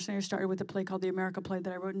Lincoln impersonator, started with a play called The America Play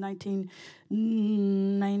that I wrote in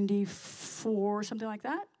 1994, or something like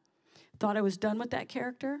that. Thought I was done with that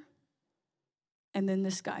character, and then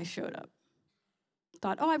this guy showed up.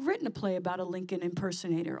 Thought, oh, I've written a play about a Lincoln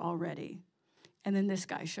impersonator already, and then this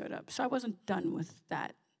guy showed up. So I wasn't done with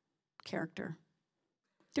that character.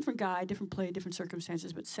 Different guy, different play, different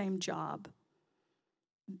circumstances, but same job.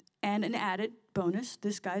 And an added bonus,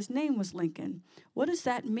 this guy's name was Lincoln. What does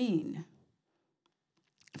that mean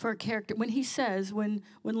for a character? When he says, when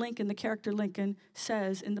Lincoln, the character Lincoln,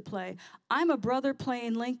 says in the play, I'm a brother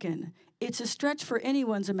playing Lincoln. It's a stretch for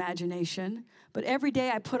anyone's imagination, but every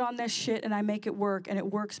day I put on this shit and I make it work, and it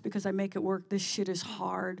works because I make it work. This shit is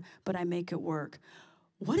hard, but I make it work.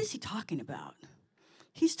 What is he talking about?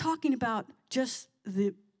 He's talking about just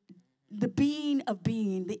the being of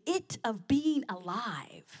being, the it of being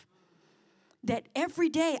alive. That every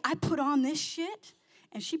day I put on this shit,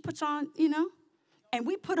 and she puts on, and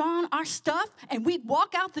we put on our stuff, and we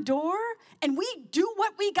walk out the door, and we do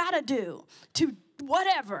what we gotta do to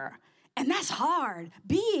whatever. And that's hard.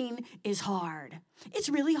 Being is hard. It's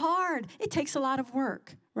really hard. It takes a lot of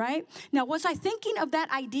work, right? Now, was I thinking of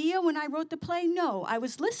that idea when I wrote the play? No, I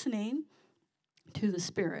was listening to the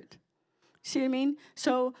Spirit. See what I mean?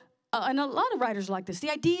 So, and a lot of writers are like this.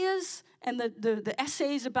 The ideas and the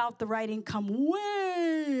essays about the writing come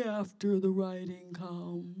way after the writing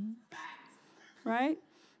comes, right?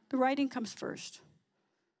 The writing comes first,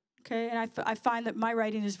 okay? And I find that my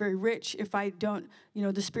writing is very rich if I don't,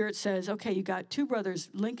 the Spirit says, okay, you got two brothers,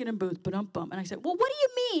 Lincoln and Booth, ba-dum-bum. And I said, well, what do you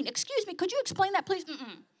mean? Excuse me, could you explain that, please?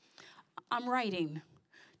 I'm writing.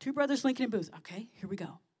 Two brothers, Lincoln and Booth. Okay, here we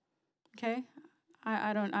go, okay?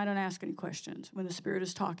 I don't ask any questions. When the Spirit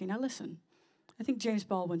is talking, I listen. I think James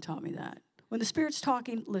Baldwin taught me that. When the Spirit's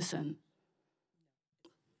talking, listen.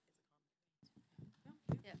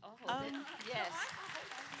 Yeah, I'll hold it. Yes.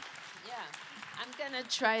 Yeah. I'm gonna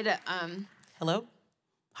try to. Hello?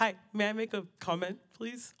 Hi, may I make a comment,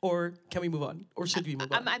 please? Or can we move on? Or should we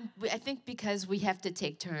move on? I think because we have to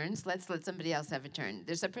take turns, let's let somebody else have a turn.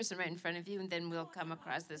 There's a person right in front of you, and then we'll come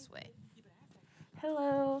across this way.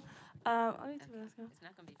 Hello. It's not gonna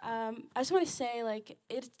be fun. I just want to say,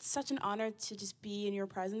 it's such an honor to just be in your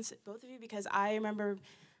presence, both of you, because I remember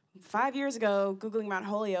 5 years ago Googling Mount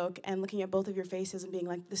Holyoke and looking at both of your faces and being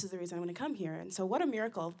like, this is the reason I'm going to come here. And so what a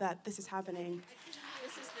miracle that this is happening.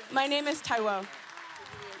 My name is Taiwo.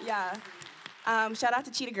 Yeah. Shout out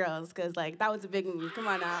to Cheetah Girls, because, that was a big move. Come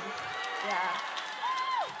on now.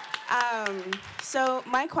 Yeah. So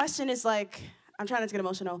my question is, I'm trying not to get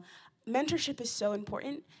emotional. Mentorship is so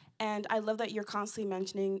important. And I love that you're constantly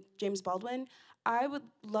mentioning James Baldwin. I would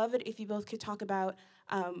love it if you both could talk about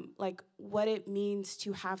what it means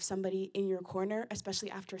to have somebody in your corner,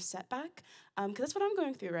 especially after a setback. Because that's what I'm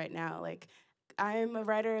going through right now. I'm a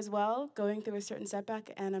writer as well, going through a certain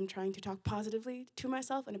setback, and I'm trying to talk positively to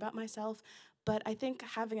myself and about myself. But I think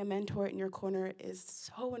having a mentor in your corner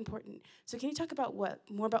is so important. So can you talk about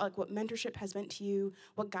more about what mentorship has meant to you,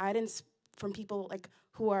 what guidance from people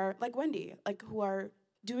who are like Wendy, who are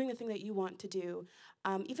doing the thing that you want to do,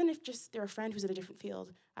 even if just they're a friend who's in a different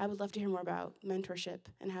field. I would love to hear more about mentorship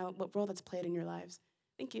and what role that's played in your lives.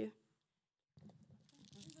 Thank you.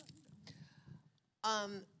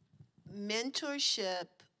 Mentorship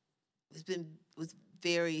was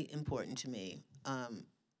very important to me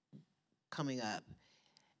coming up,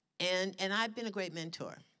 and I've been a great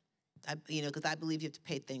mentor, because I believe you have to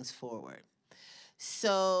pay things forward.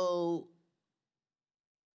 So.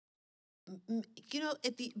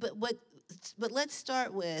 But let's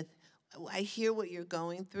start with, I hear what you're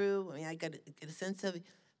going through. I got to get a sense of,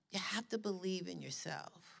 you have to believe in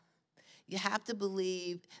yourself. You have to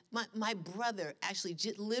believe. My brother actually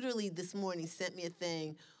literally this morning sent me a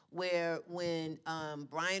thing where when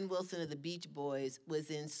Brian Wilson of the Beach Boys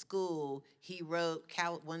was in school, he wrote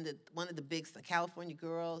one of the big California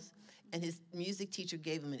Girls, and his music teacher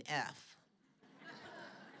gave him an F.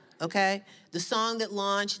 Okay? The song that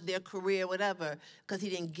launched their career, whatever, because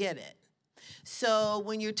he didn't get it. So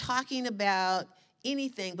when you're talking about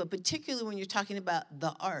anything, but particularly when you're talking about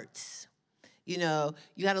the arts, you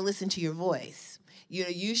got to listen to your voice.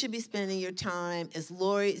 You should be spending your time, as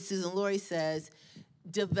Suzan-Lori says,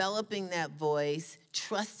 developing that voice,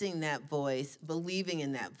 trusting that voice, believing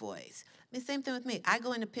in that voice. Same thing with me. I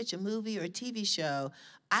go in to pitch a movie or a TV show,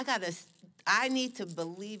 I need to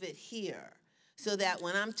believe it here, so that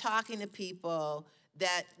when I'm talking to people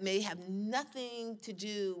that may have nothing to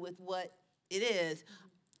do with what it is,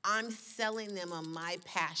 I'm selling them on my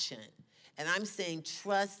passion And I'm saying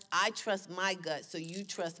I trust my gut, so you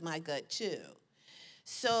trust my gut too.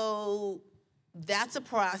 So that's a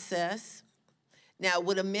process. Now,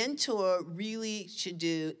 what a mentor really should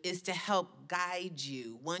do is to help guide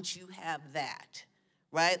you once you have that,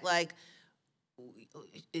 right? Like,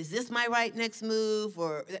 is this my right next move?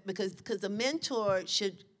 Or because a mentor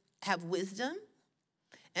should have wisdom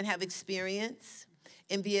and have experience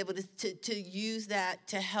and be able to use that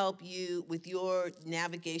to help you with your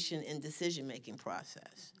navigation and decision-making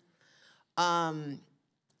process. And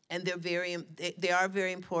they are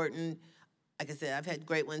very important. Like I said, I've had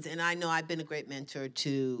great ones, and I know I've been a great mentor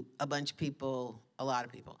to a bunch of people, a lot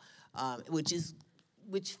of people,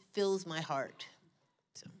 which fills my heart.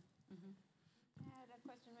 So. I had a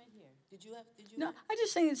question right here. Did you? No, I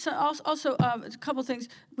just think it's also a couple things.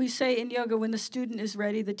 We say in yoga, when the student is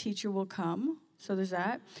ready, the teacher will come. So there's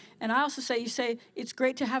that. And I also say, you say, it's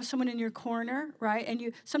great to have someone in your corner, right?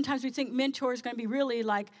 And sometimes we think mentor is going to be really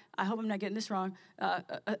like, I hope I'm not getting this wrong,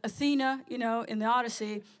 Athena, in the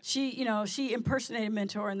Odyssey, she impersonated a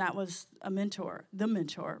mentor, and that was a mentor, the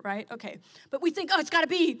mentor, right? Okay. But we think, it's got to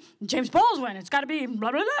be James Baldwin, it's got to be blah,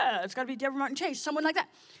 blah, blah, it's got to be Debra Martin Chase, someone like that.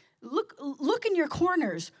 Look in your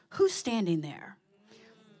corners. Who's standing there?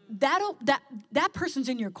 That person's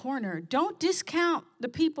in your corner. Don't discount the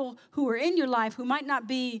people who are in your life who might not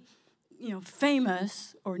be,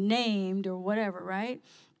 famous or named or whatever, right?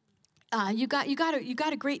 You got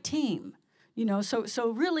a great team,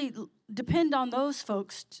 So really depend on those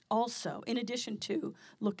folks also, in addition to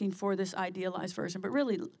looking for this idealized version. But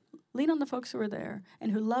really, lean on the folks who are there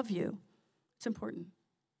and who love you. It's important.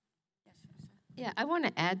 Yeah, I want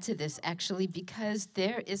to add to this, actually, because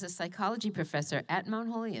there is a psychology professor at Mount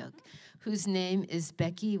Holyoke whose name is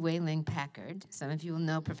Becky Whaling Packard. Some of you will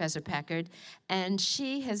know Professor Packard. And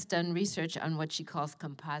she has done research on what she calls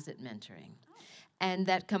composite mentoring. And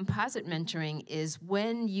that composite mentoring is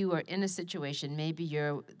when you are in a situation, maybe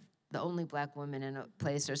you're the only black woman in a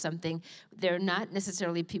place or something, they're not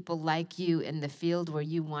necessarily people like you in the field where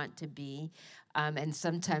you want to be. And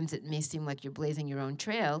sometimes it may seem like you're blazing your own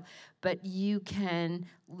trail, but you can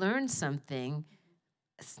learn something,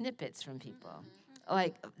 snippets from people.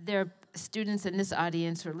 Like, there are students in this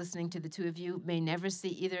audience who are listening to the two of you, may never see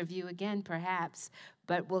either of you again, perhaps,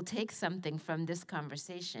 but will take something from this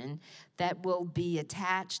conversation that will be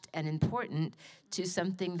attached and important to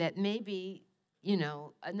something that maybe,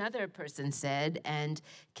 another person said, and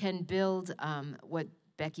can build what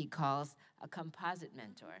Becky calls a composite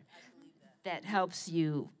mentor that helps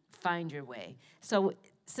you find your way. So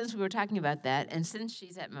since we were talking about that, and since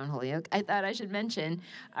she's at Mount Holyoke, I thought I should mention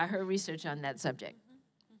her research on that subject.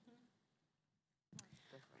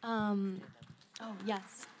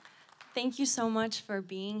 Yes. Thank you so much for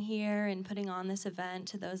being here and putting on this event,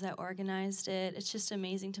 to those that organized it. It's just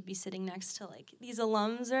amazing to be sitting next to these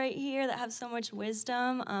alums right here that have so much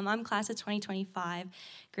wisdom. I'm class of 2025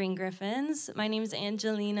 Green Griffins. My name is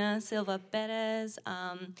Angelina Silva Perez,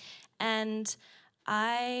 and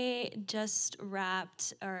we just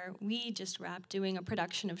wrapped doing a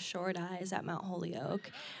production of Short Eyes at Mount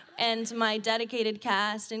Holyoke. And my dedicated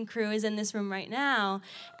cast and crew is in this room right now.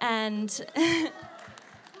 And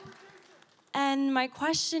and my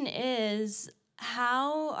question is,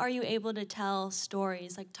 how are you able to tell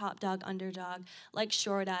stories like Topdog, Underdog, like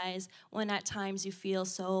Short Eyes, when at times you feel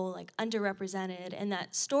so underrepresented, and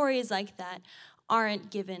that stories like that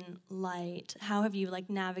aren't given light? How have you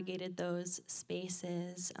navigated those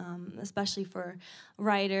spaces, especially for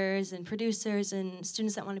writers and producers and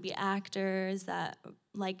students that want to be actors, that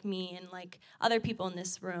like me and like other people in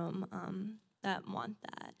this room that want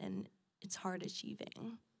that, and it's hard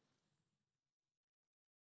achieving?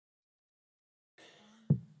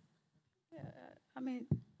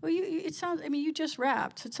 You just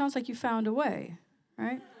rapped. So it sounds like you found a way,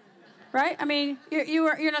 right? Right?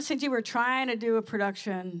 You're not saying you were trying to do a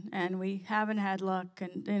production and we haven't had luck,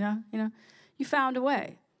 and you found a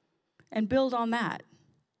way, and build on that.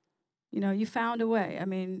 You found a way.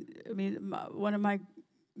 One of my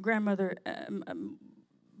grandmother,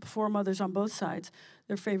 foremothers on both sides,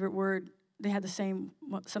 their favorite word, they had some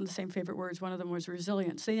of the same favorite words. One of them was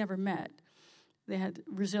resilience. They never met. They had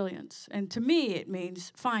resilience. And to me, it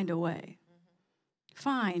means find a way.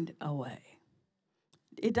 Find a way.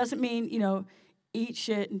 It doesn't mean, eat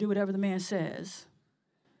shit and do whatever the man says,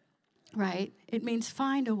 right? It means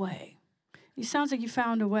find a way. It sounds like you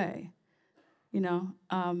found a way,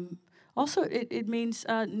 Also, it means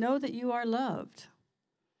know that you are loved.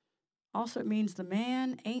 Also, it means the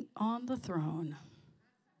man ain't on the throne,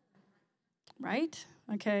 right?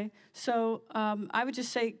 Okay, so I would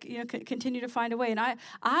just say, continue to find a way. And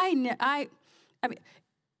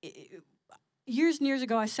years and years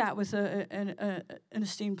ago, I sat with an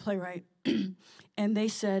esteemed playwright, and they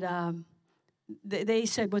said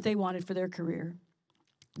what they wanted for their career.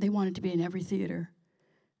 They wanted to be in every theater.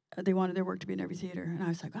 They wanted their work to be in every theater, and I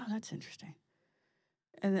was like, oh, that's interesting.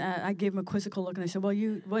 And I gave him a quizzical look, and I said, well,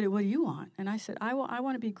 what do you want? And I said, I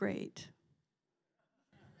want to be great.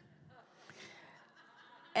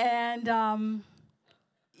 And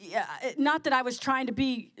yeah, not that I was trying to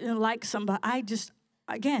be like somebody. I just,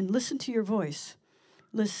 again, listen to your voice.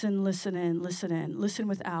 Listen in. Listen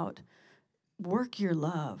without. Work your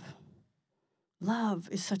love. Love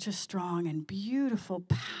is such a strong and beautiful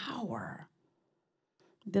power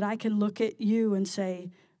that I can look at you and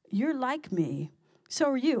say, you're like me. So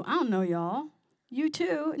are you. I don't know y'all. You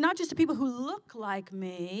too. Not just the people who look like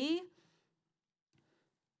me.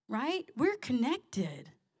 Right? We're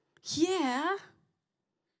connected. Yeah.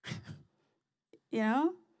 You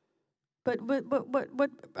know? But I'm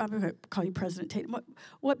going to call you President Tatum.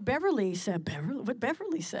 What Beverly said, what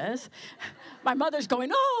Beverly says, my mother's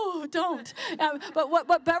going, oh, don't. But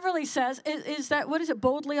what Beverly says is that, what is it,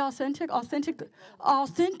 boldly authentic?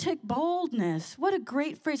 Authentic boldness. What a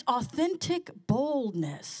great phrase, authentic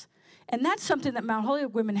boldness. And that's something that Mount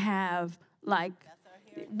Holyoke women have, like,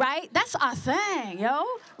 right? That's our thing, yo,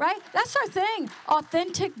 right? That's our thing,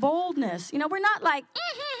 authentic boldness. You know, we're not like,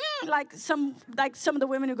 like some of the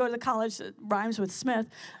women who go to the college that rhymes with Smith.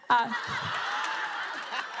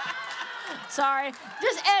 Sorry,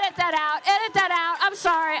 just edit that out. I'm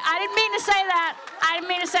sorry, I didn't mean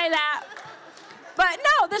to say that. But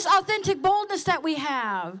no, this authentic boldness that we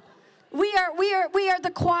have. We are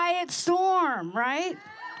the quiet storm, right?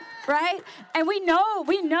 Right? And we know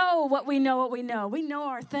what we know. We know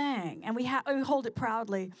our thing, and we hold it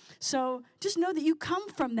proudly. So just know that you come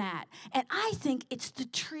from that. And I think it's the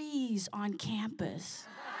trees on campus.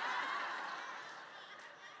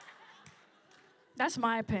 That's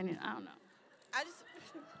my opinion. I don't know. I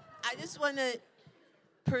just want to,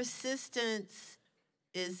 persistence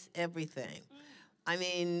is everything. I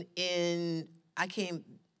mean, I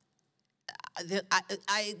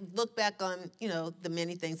look back on, the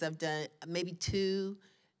many things I've done. Maybe 2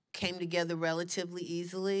 came together relatively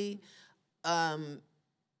easily.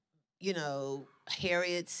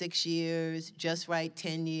 Harriet, 6 years, Just Right,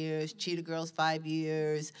 10 years, Cheetah Girls, 5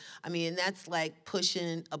 years. I mean, that's like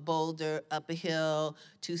pushing a boulder up a hill,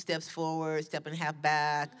 2 steps forward, step and a half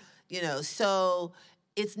back, So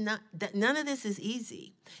it's not, none of this is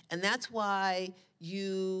easy. And that's why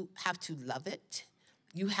you have to love it.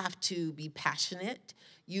 You have to be passionate.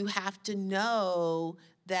 You have to know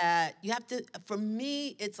that for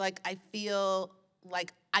me, it's like I feel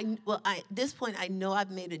like at this point, I know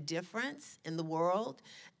I've made a difference in the world,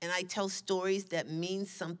 and I tell stories that mean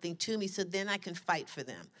something to me, so then I can fight for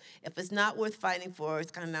them. If it's not worth fighting for,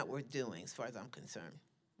 it's kind of not worth doing, as far as I'm concerned.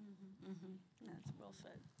 That's well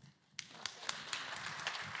said.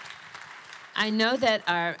 I know that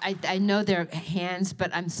I know their hands,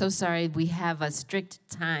 but I'm so sorry. We have a strict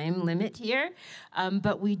time limit here,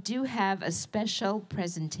 but we do have a special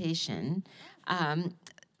presentation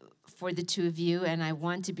for the 2 of you, and I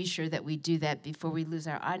want to be sure that we do that before we lose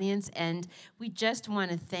our audience. And we just want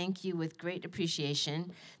to thank you with great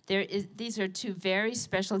appreciation. These are 2 very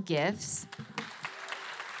special gifts.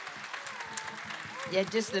 Yeah,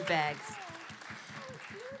 just the bags.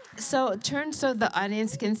 So turn so the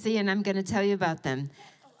audience can see, and I'm going to tell you about them.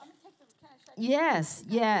 Yes.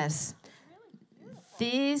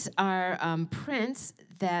 These are prints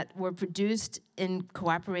that were produced in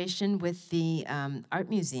cooperation with the Art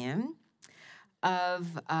Museum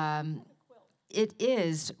of, it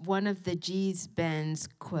is one of the G's Ben's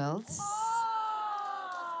quilts. Oh,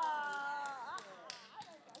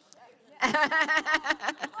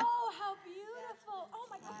 how beautiful. Oh,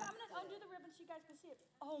 my God. I'm going to undo the ribbon so you guys can see it.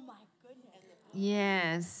 Oh, my goodness.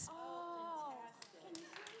 Yes. Oh. Can you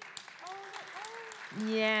see? Oh.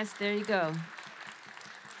 Yes, there you go.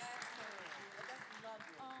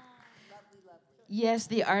 Yes,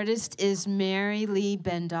 the artist is Mary Lee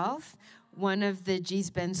Bendolph, one of the G's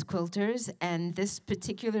Ben's quilters, and this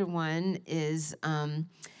particular one is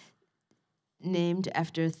named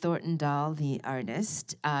after Thornton Dahl, the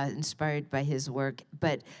artist, inspired by his work.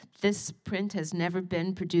 But this print has never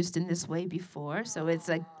been produced in this way before, so it's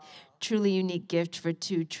a truly unique gift for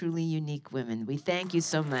 2 truly unique women. We thank you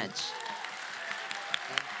so much.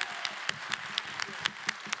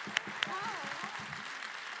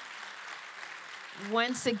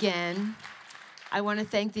 Once again, I want to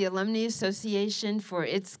thank the Alumni Association for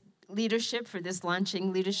its leadership, for this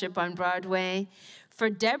launching Leadership on Broadway, for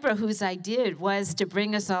Debra, whose idea it was to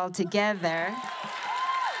bring us all together.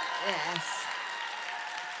 Yes.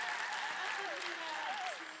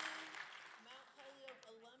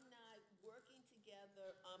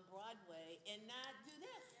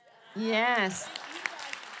 Yes.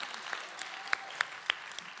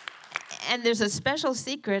 And there's a special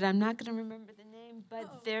secret. I'm not going to remember the name,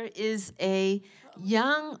 but there is a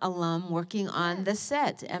young alum working on the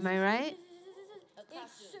set. Am I right?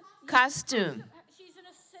 Costume. She's an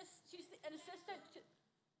assistant.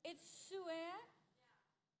 It's Sue-Ann?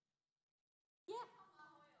 Yeah.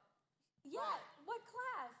 Yeah. What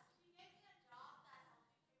class?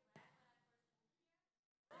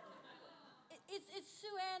 It's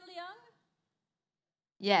Sue-Ann Leung?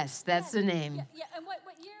 Yes, that's the name. Yeah. And what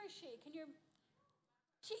year is she? Can you?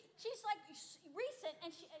 She's like recent,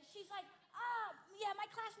 and she's like, yeah, my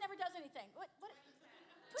class never does anything. What?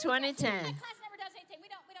 2010. My class never does anything. We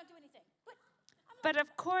don't do anything. But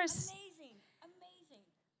of course, amazing.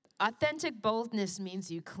 Authentic boldness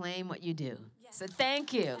means you claim what you do. Yes. So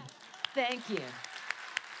thank you. Thank you.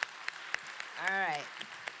 All right.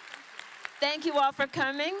 Thank you all for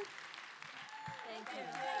coming.